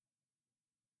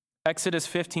 Exodus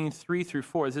 15, 3 through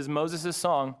 4. This is Moses'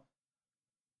 song.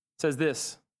 It says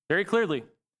this very clearly.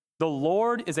 The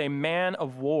Lord is a man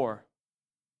of war.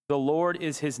 The Lord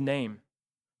is his name.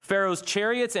 Pharaoh's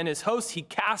chariots and his hosts he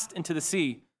cast into the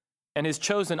sea, and his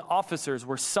chosen officers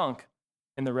were sunk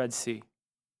in the Red Sea.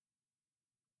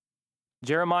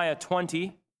 Jeremiah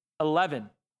 20, 11.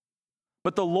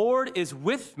 But the Lord is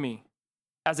with me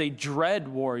as a dread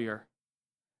warrior.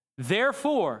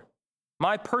 Therefore,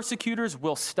 my persecutors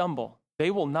will stumble.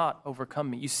 They will not overcome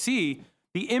me. You see,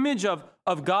 the image of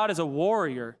God as a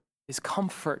warrior is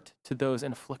comfort to those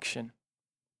in affliction.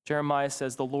 Jeremiah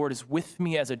says, the Lord is with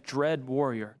me as a dread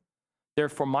warrior.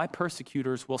 Therefore, my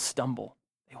persecutors will stumble.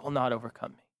 They will not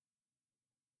overcome me.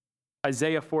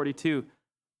 Isaiah 42,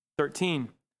 13.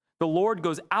 The Lord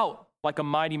goes out like a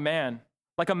mighty man.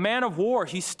 Like a man of war,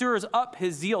 he stirs up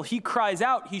his zeal. He cries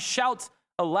out, he shouts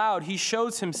aloud. He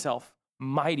shows himself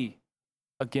mighty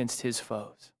against his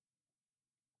foes.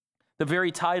 The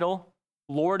very title,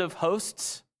 Lord of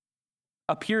Hosts,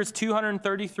 appears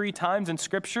 233 times in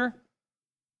Scripture.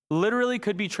 Literally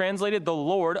could be translated the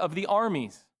Lord of the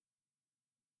armies.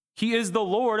 He is the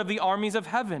Lord of the armies of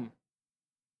heaven,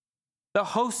 the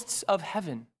hosts of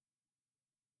heaven.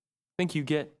 I think you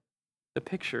get the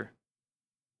picture.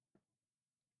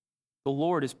 The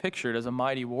Lord is pictured as a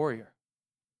mighty warrior.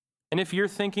 And if you're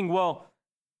thinking, well,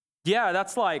 yeah,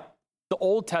 that's like the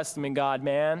Old Testament God,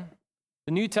 man.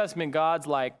 The New Testament God's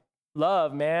like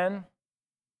love, man.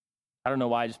 I don't know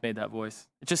why I just made that voice.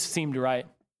 It just seemed right.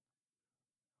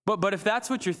 But if that's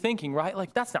what you're thinking, right,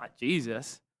 like that's not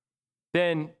Jesus,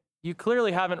 then you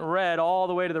clearly haven't read all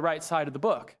the way to the right side of the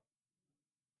book.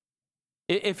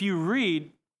 If you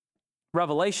read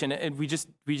Revelation, and we just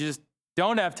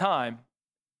don't have time,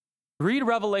 read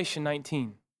Revelation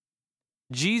 19.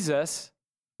 Jesus,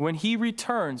 when he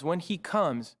returns, when he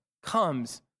comes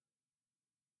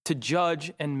to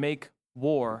judge and make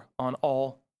war on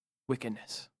all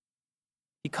wickedness.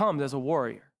 He comes as a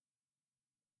warrior.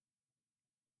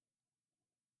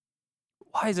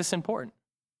 Why is this important?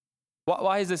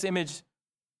 Why is this image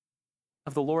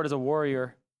of the Lord as a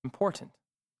warrior important?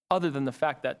 Other than the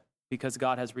fact that because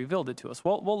God has revealed it to us.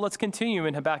 Well, let's continue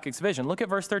in Habakkuk's vision. Look at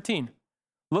verse 13.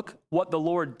 Look what the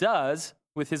Lord does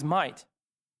with his might.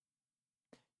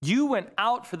 You went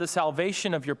out for the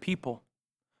salvation of your people,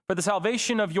 for the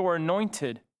salvation of your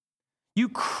anointed. You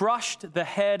crushed the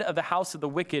head of the house of the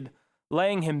wicked,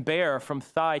 laying him bare from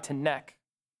thigh to neck.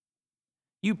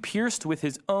 You pierced with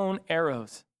his own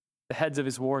arrows the heads of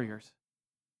his warriors,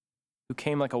 who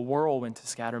came like a whirlwind to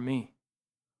scatter me,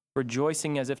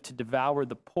 rejoicing as if to devour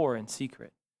the poor in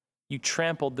secret. You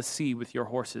trampled the sea with your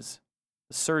horses,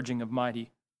 the surging of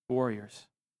mighty warriors.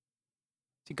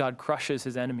 See, God crushes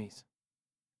his enemies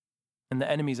and the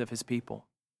enemies of his people.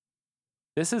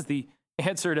 This is the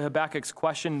answer to Habakkuk's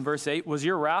question in verse 8. Was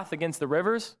your wrath against the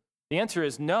rivers? The answer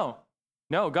is no.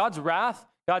 No, God's wrath,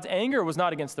 God's anger was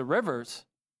not against the rivers.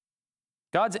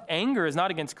 God's anger is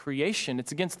not against creation.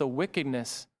 It's against the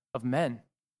wickedness of men.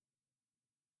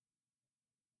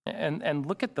 And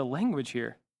look at the language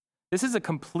here. This is a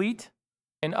complete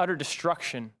and utter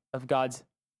destruction of God's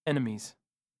enemies.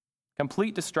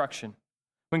 Complete destruction.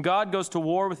 When God goes to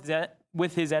war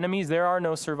with his enemies, there are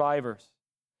no survivors.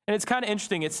 And it's kind of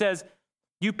interesting. It says,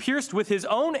 you pierced with his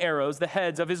own arrows the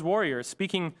heads of his warriors.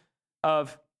 Speaking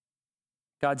of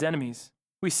God's enemies.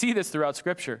 We see this throughout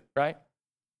Scripture, right?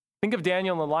 Think of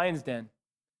Daniel in the lion's den.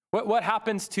 What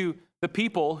happens to the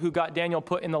people who got Daniel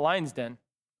put in the lion's den?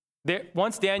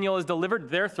 Once Daniel is delivered,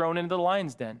 they're thrown into the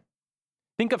lion's den.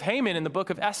 Think of Haman in the book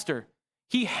of Esther.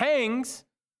 He hangs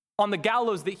on the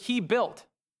gallows that he built.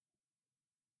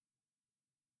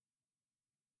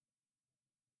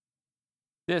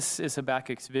 This is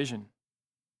Habakkuk's vision.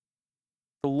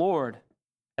 The Lord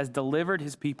has delivered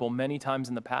his people many times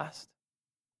in the past.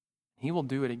 He will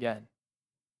do it again.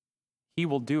 He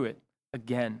will do it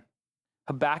again.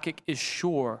 Habakkuk is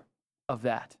sure of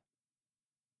that.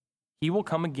 He will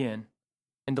come again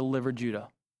and deliver Judah.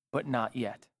 but not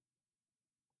yet.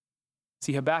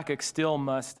 See, Habakkuk still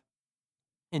must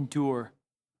endure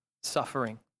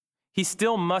suffering. He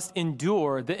still must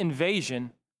endure the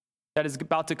invasion that is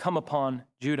about to come upon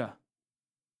Judah.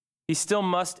 He still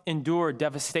must endure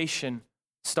devastation,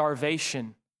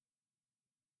 starvation,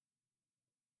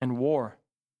 and war.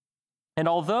 And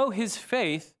although his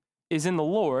faith is in the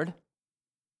Lord,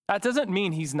 that doesn't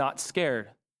mean he's not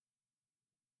scared.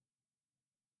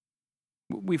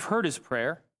 We've heard his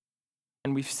prayer,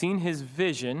 and we've seen his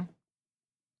vision.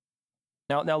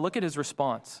 Now look at his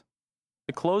response.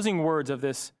 The closing words of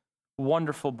this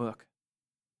wonderful book,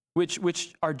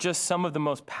 which are just some of the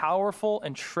most powerful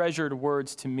and treasured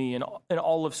words to me in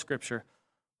all of Scripture.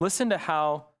 Listen to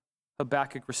how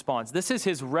Habakkuk responds. This is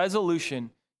his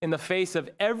resolution in the face of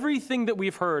everything that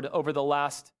we've heard over the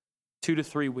last 2 to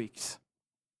 3 weeks.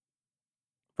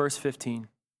 Verse 15.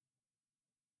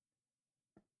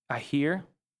 I hear,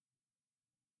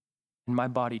 and my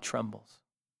body trembles.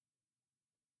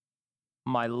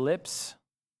 My lips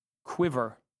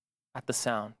quiver at the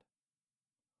sound.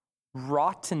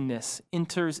 Rottenness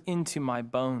enters into my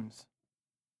bones.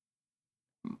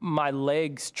 My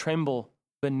legs tremble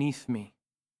beneath me.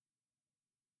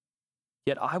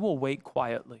 Yet I will wait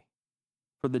quietly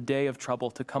for the day of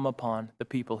trouble to come upon the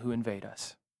people who invade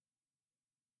us.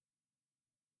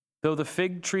 Though the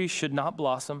fig tree should not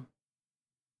blossom,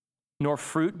 nor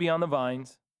fruit be on the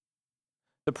vines,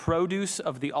 the produce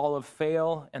of the olive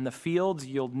fail, and the fields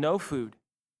yield no food,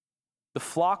 the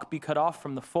flock be cut off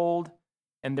from the fold,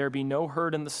 and there be no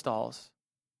herd in the stalls,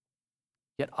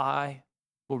 yet I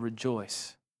will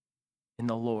rejoice in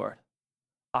the Lord.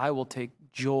 I will take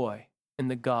joy in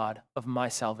the God of my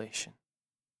salvation.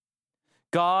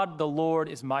 God, the Lord,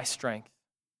 is my strength.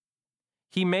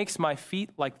 He makes my feet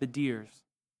like the deer's.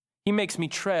 He makes me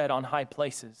tread on high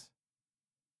places.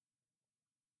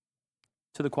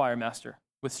 To the choir master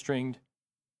with stringed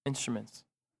instruments.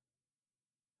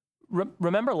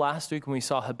 Remember last week when we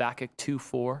saw Habakkuk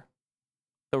 2:4?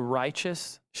 The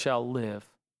righteous shall live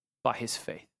by his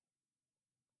faith.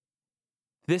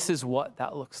 This is what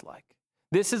that looks like.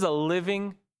 This is a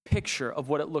living picture of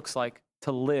what it looks like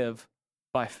to live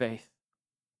by faith.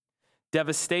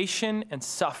 Devastation and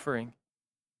suffering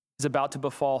is about to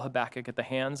befall Habakkuk at the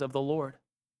hands of the Lord.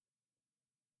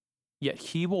 Yet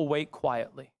he will wait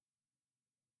quietly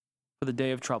for the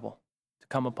day of trouble to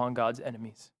come upon God's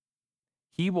enemies.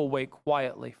 He will wait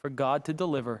quietly for God to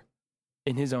deliver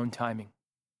in his own timing.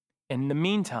 And in the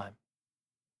meantime,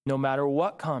 no matter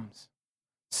what comes,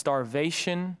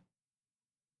 starvation,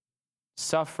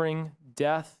 suffering,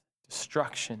 death,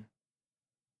 destruction,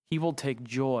 he will take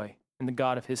joy in the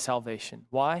God of his salvation.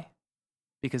 Why?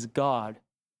 Because God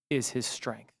is his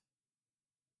strength.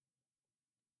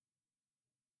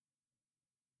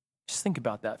 Just think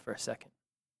about that for a second.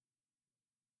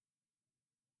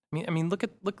 I mean, look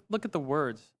at the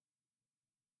words.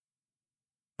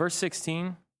 Verse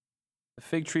 16, the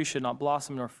fig tree should not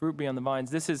blossom nor fruit be on the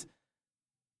vines. This is,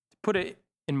 to put it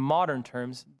in modern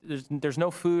terms, there's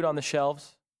no food on the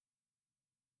shelves.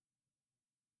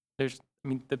 They're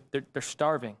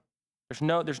starving. There's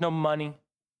no money.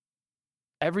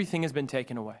 Everything has been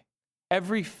taken away.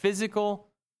 Every physical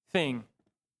thing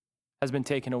has been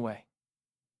taken away.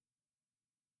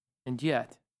 And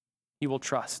yet, he will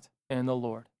trust in the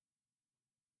Lord.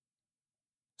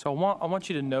 So I want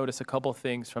you to notice a couple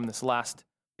things from this last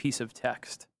piece of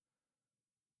text.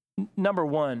 Number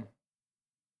one,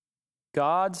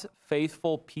 God's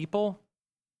faithful people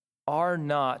are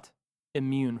not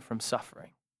immune from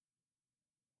suffering.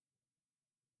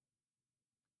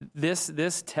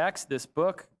 This text, this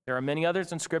book, there are many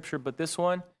others in Scripture, but this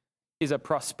one is a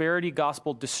prosperity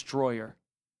gospel destroyer.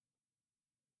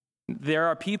 There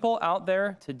are people out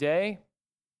there today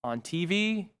on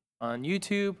TV, on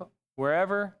YouTube,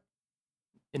 wherever,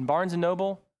 in Barnes &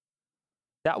 Noble,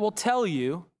 that will tell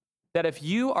you that if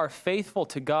you are faithful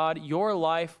to God, your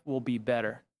life will be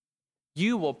better.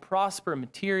 You will prosper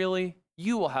materially.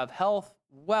 You will have health,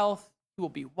 wealth. You will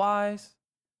be wise.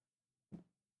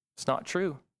 It's not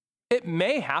true. It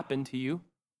may happen to you,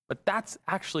 but that's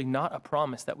actually not a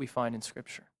promise that we find in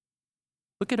Scripture.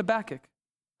 Look at Habakkuk.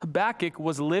 Habakkuk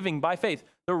was living by faith.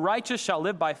 The righteous shall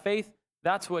live by faith.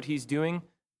 That's what he's doing.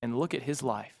 And look at his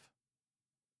life.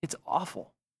 It's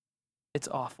awful. It's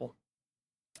awful.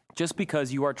 Just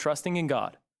because you are trusting in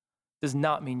God does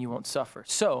not mean you won't suffer.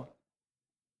 So,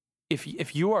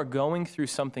 if you are going through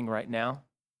something right now,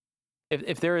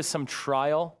 if there is some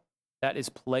trial that is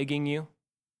plaguing you,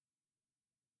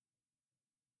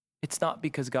 it's not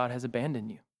because God has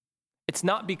abandoned you. It's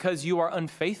not because you are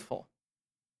unfaithful.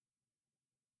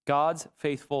 God's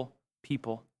faithful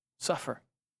people suffer.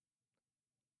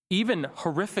 even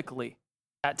horrifically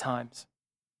at times.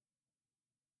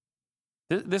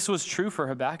 This was true for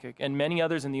Habakkuk and many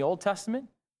others in the Old Testament.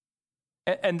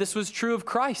 And this was true of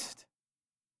Christ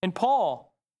and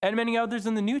Paul and many others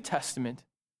in the New Testament.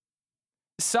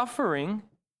 Suffering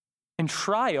and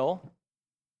trial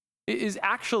is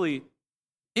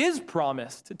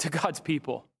promised to God's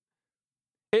people.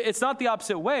 It's not the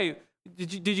opposite way.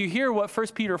 Did you hear what 1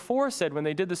 Peter 4 said when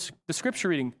they did the scripture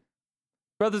reading?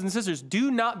 Brothers and sisters, do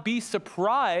not be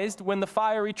surprised when the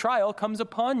fiery trial comes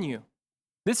upon you.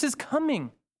 This is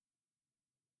coming.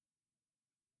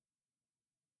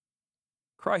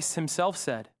 Christ himself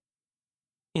said,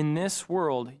 in this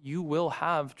world you will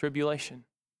have tribulation,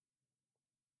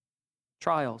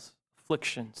 trials,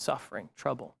 affliction, suffering,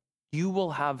 trouble. You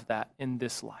will have that in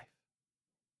this life.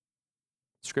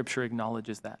 Scripture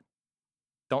acknowledges that.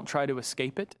 Don't try to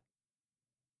escape it,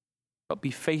 but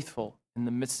be faithful in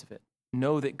the midst of it.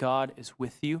 Know that God is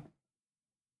with you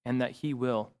and that he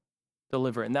will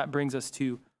deliver. And that brings us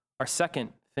to our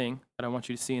second thing that I want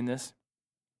you to see in this.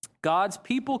 God's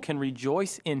people can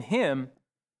rejoice in him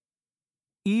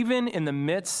even in the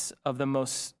midst of the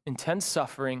most intense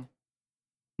suffering,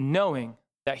 knowing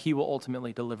that he will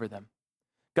ultimately deliver them.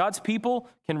 God's people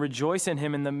can rejoice in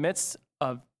him in the midst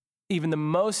of even the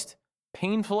most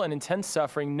painful and intense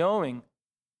suffering, knowing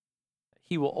that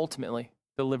he will ultimately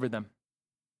deliver them.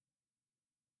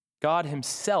 God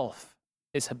himself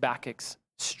is Habakkuk's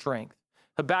strength.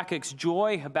 Habakkuk's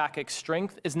joy, Habakkuk's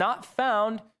strength is not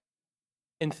found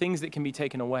in things that can be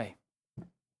taken away.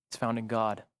 It's found in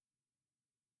God.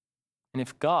 And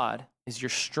if God is your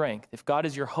strength, if God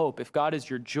is your hope, if God is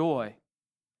your joy,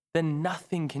 then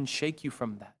nothing can shake you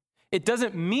from that. It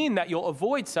doesn't mean that you'll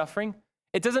avoid suffering.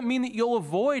 It doesn't mean that you'll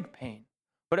avoid pain.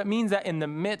 But it means that in the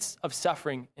midst of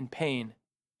suffering and pain,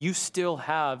 you still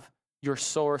have your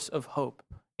source of hope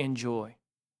and joy.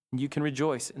 And you can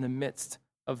rejoice in the midst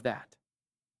of that.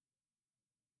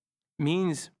 It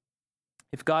means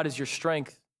if God is your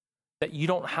strength, that you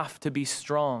don't have to be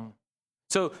strong.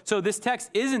 So this text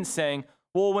isn't saying,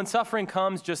 well, when suffering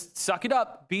comes, just suck it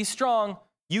up, be strong,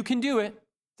 you can do it.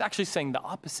 It's actually saying the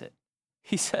opposite.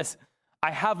 He says,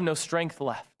 I have no strength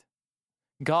left.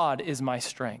 God is my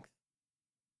strength.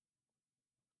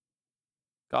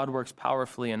 God works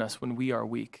powerfully in us when we are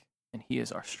weak, and he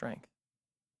is our strength.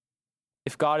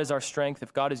 If God is our strength,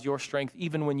 if God is your strength,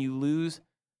 even when you lose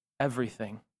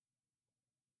everything,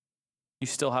 you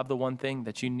still have the one thing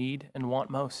that you need and want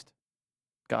most,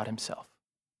 God himself.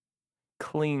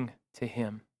 Cling to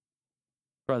him,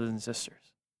 brothers and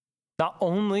sisters. Not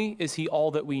only is he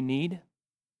all that we need,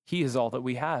 he is all that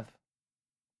we have.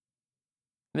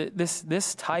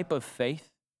 This type of faith,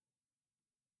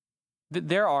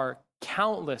 there are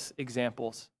countless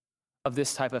examples of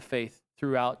this type of faith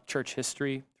throughout church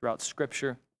history, throughout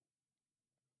Scripture.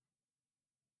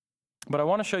 But I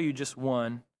want to show you just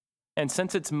one. And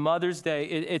since it's Mother's Day,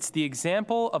 it's the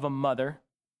example of a mother,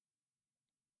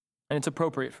 and it's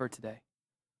appropriate for today.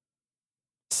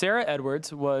 Sarah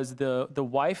Edwards was the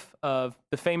wife of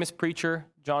the famous preacher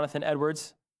Jonathan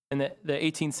Edwards in the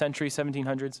 18th century,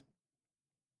 1700s.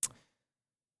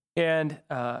 And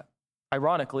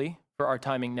ironically, for our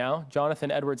timing now,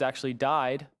 Jonathan Edwards actually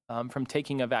died from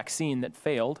taking a vaccine that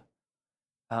failed.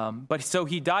 But so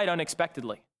he died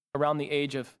unexpectedly around the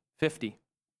age of 50.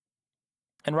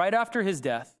 And right after his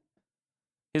death,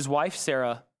 his wife,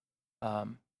 Sarah,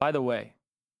 by the way,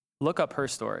 look up her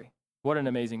story. What an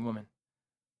amazing woman.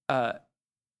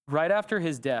 Right after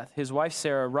his death, his wife,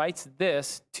 Sarah, writes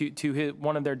this to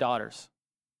one of their daughters.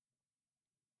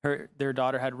 Their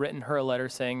daughter had written her a letter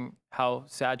saying how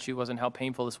sad she was and how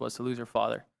painful this was to lose her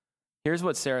father. Here's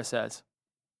what Sarah says.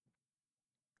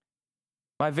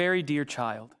 My very dear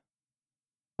child,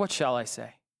 what shall I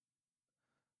say?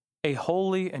 A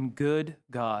holy and good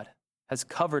God has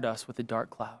covered us with a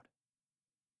dark cloud.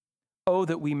 Oh,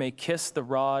 that we may kiss the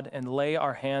rod and lay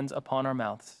our hands upon our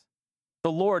mouths.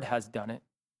 The Lord has done it.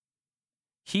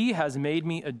 He has made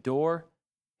me adore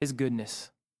his goodness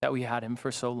that we had him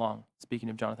for so long. Speaking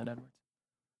of Jonathan Edwards.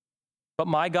 But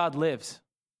my God lives,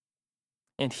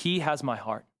 and he has my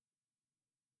heart.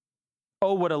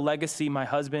 Oh, what a legacy my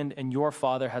husband and your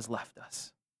father has left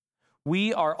us.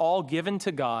 We are all given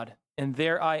to God, and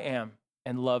there I am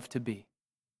and love to be.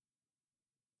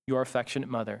 Your affectionate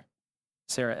mother,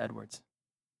 Sarah Edwards.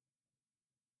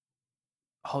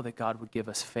 Oh, that God would give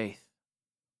us faith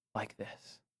like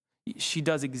this. She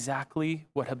does exactly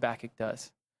what Habakkuk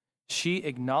does. She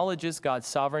acknowledges God's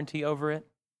sovereignty over it.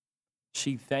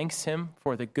 She thanks him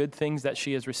for the good things that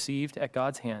she has received at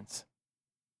God's hands.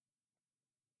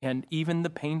 And even the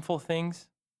painful things,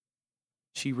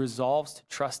 she resolves to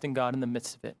trust in God in the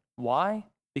midst of it Why?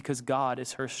 Because God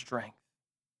is her strength.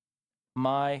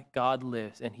 My God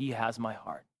lives, and he has my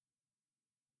heart.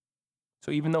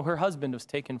 So even though her husband was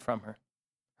taken from her,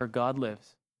 her God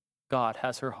lives. God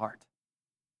has her heart.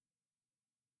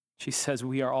 She says,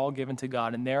 we are all given to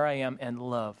God, and there I am and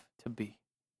love to be.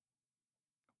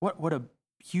 What a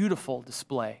beautiful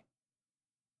display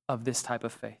of this type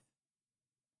of faith.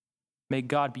 May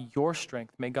God be your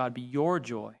strength. May God be your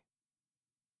joy.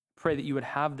 Pray that you would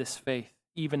have this faith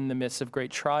even in the midst of great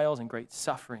trials and great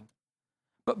suffering.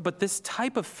 But this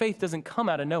type of faith doesn't come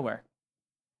out of nowhere.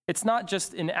 It's not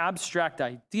just an abstract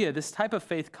idea. This type of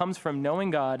faith comes from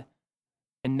knowing God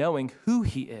and knowing who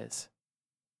he is.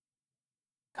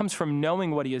 It comes from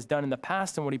knowing what he has done in the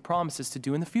past and what he promises to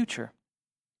do in the future.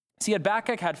 See,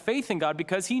 Habakkuk had faith in God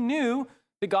because he knew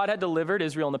that God had delivered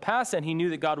Israel in the past, and he knew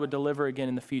that God would deliver again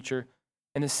in the future.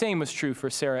 And the same was true for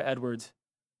Sarah Edwards.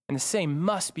 And the same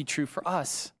must be true for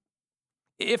us.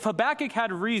 If Habakkuk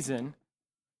had reason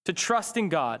to trust in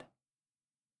God,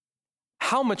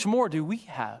 how much more do we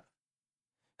have?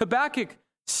 Habakkuk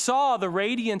saw the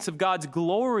radiance of God's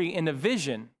glory in a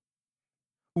vision.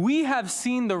 We have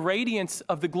seen the radiance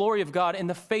of the glory of God in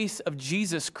the face of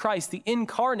Jesus Christ, the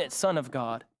incarnate Son of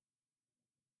God.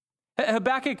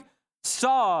 Habakkuk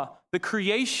saw the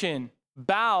creation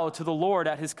bow to the Lord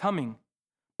at his coming,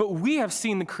 but we have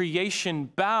seen the creation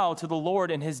bow to the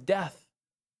Lord in his death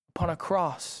upon a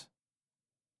cross.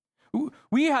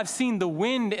 We have seen the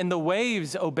wind and the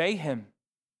waves obey him.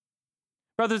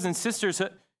 Brothers and sisters,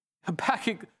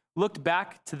 Habakkuk looked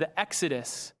back to the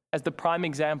Exodus as the prime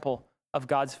example of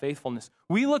God's faithfulness.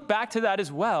 We look back to that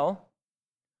as well,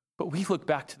 but we look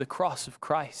back to the cross of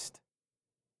Christ.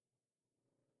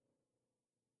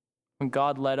 When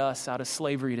God led us out of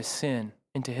slavery to sin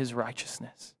into his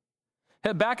righteousness.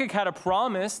 Habakkuk had a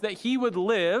promise that he would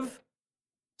live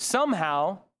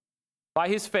somehow by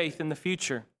his faith in the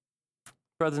future.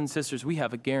 Brothers and sisters, we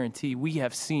have a guarantee. We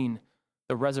have seen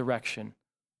the resurrection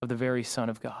of the very Son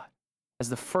of God as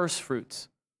the first fruits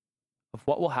of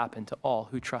what will happen to all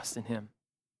who trust in him.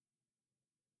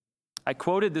 I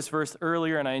quoted this verse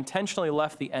earlier, and I intentionally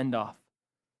left the end off.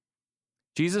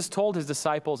 Jesus told his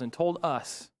disciples and told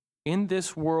us, in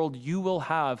this world you will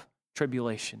have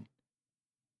tribulation.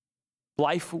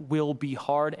 Life will be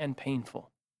hard and painful.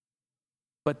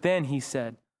 But then he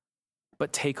said,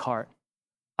 but take heart,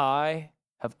 I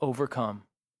have overcome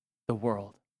the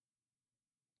world.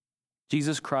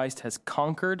 Jesus Christ has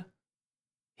conquered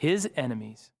his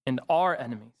enemies and our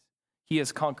enemies. He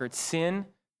has conquered sin,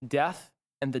 death,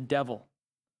 and the devil.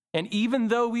 And even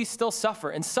though we still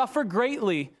suffer and suffer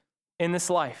greatly in this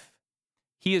life,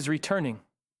 he is returning.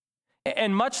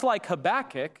 And much like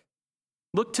Habakkuk,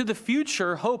 look to the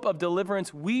future hope of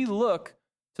deliverance. We look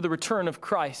to the return of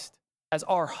Christ as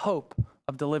our hope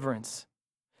of deliverance.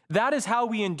 That is how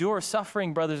we endure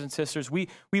suffering, brothers and sisters. We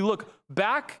look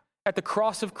back at the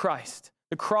cross of Christ,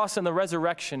 the cross and the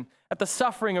resurrection, at the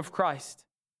suffering of Christ.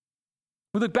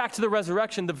 We look back to the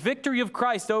resurrection, the victory of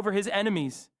Christ over his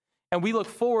enemies, and we look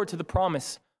forward to the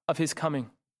promise of his coming,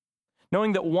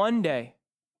 knowing that one day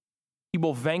he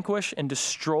will vanquish and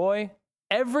destroy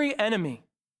every enemy,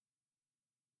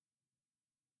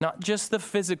 not just the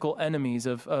physical enemies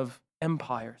of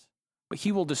empires, but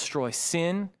he will destroy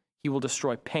sin, he will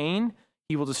destroy pain,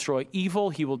 he will destroy evil,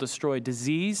 he will destroy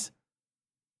disease,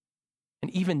 and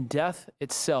even death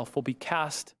itself will be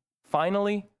cast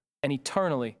finally and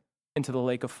eternally into the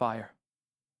lake of fire.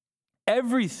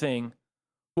 Everything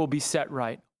will be set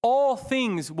right. All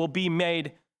things will be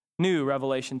made new,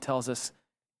 Revelation tells us.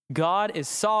 God is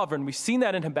sovereign. We've seen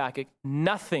that in Habakkuk.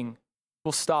 Nothing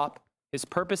will stop his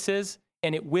purposes,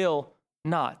 and it will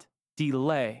not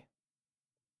delay.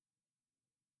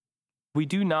 We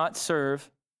do not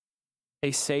serve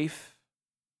a safe,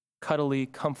 cuddly,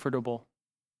 comfortable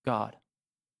God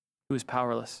who is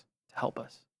powerless to help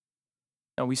us.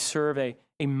 And we serve a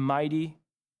mighty,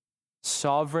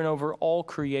 sovereign over all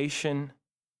creation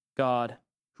God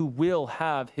who will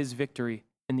have his victory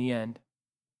in the end.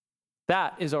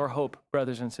 That is our hope,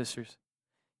 brothers and sisters.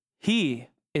 He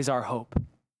is our hope.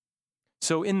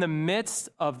 So in the midst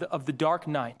of the dark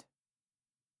night,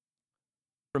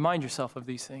 remind yourself of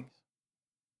these things.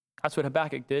 That's what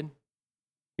Habakkuk did.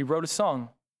 He wrote a song.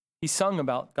 He sung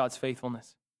about God's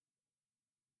faithfulness.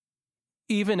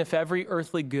 Even if every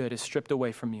earthly good is stripped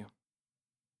away from you,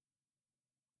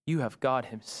 you have God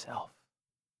himself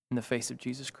in the face of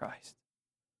Jesus Christ.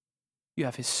 You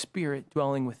have his Spirit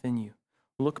dwelling within you.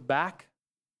 Look back,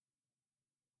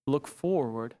 look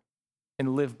forward,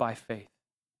 and live by faith.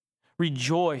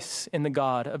 Rejoice in the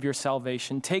God of your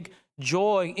salvation. Take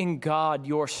joy in God,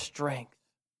 your strength.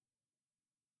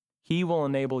 He will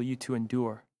enable you to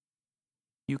endure.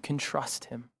 You can trust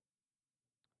him.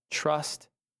 Trust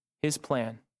his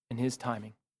plan and his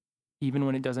timing, even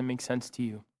when it doesn't make sense to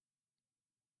you.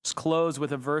 Let's close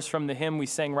with a verse from the hymn we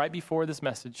sang right before this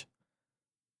message.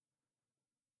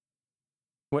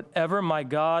 Whatever my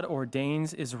God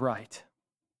ordains is right.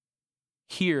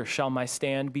 Here shall my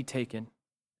stand be taken.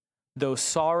 Though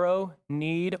sorrow,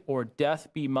 need, or death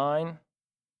be mine,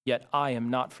 yet I am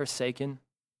not forsaken.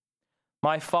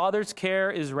 My Father's care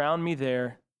is round me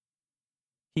there.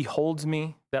 He holds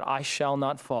me that I shall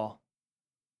not fall.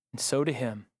 And so to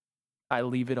him I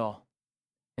leave it all.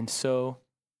 And so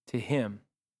to him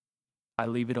I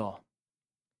leave it all.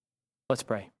 Let's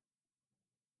pray.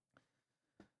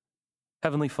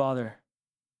 Heavenly Father,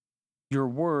 your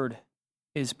word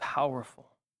is powerful.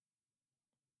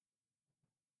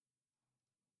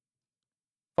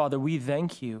 Father, we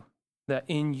thank you that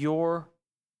in your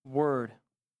word,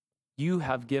 you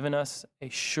have given us a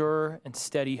sure and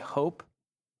steady hope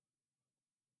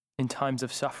in times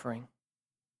of suffering.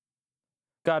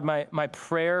 God, my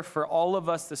prayer for all of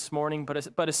us this morning,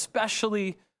 but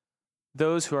especially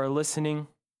those who are listening,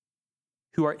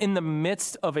 who are in the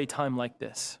midst of a time like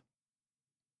this,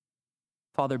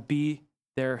 Father, be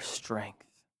their strength.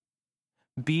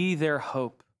 Be their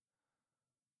hope.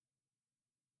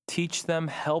 Teach them,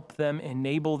 help them,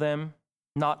 enable them,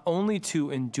 not only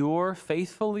to endure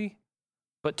faithfully,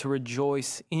 but to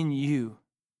rejoice in you.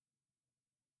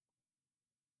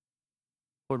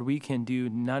 Lord, we can do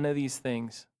none of these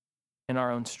things in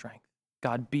our own strength.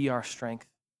 God, be our strength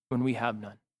when we have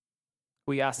none.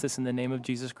 We ask this in the name of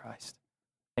Jesus Christ.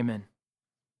 Amen.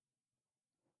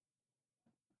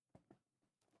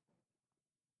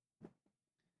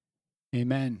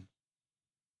 Amen.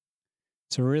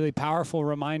 It's a really powerful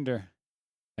reminder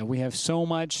that we have so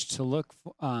much to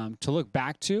look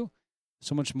back to,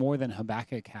 so much more than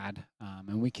Habakkuk had,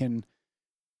 and we can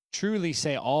truly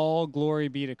say, "All glory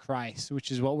be to Christ,"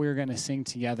 which is what we're going to sing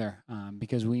together,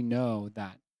 because we know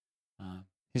that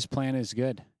His plan is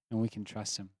good, and we can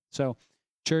trust Him. So,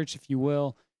 church, if you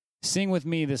will, sing with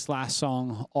me this last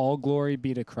song, "All glory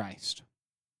be to Christ."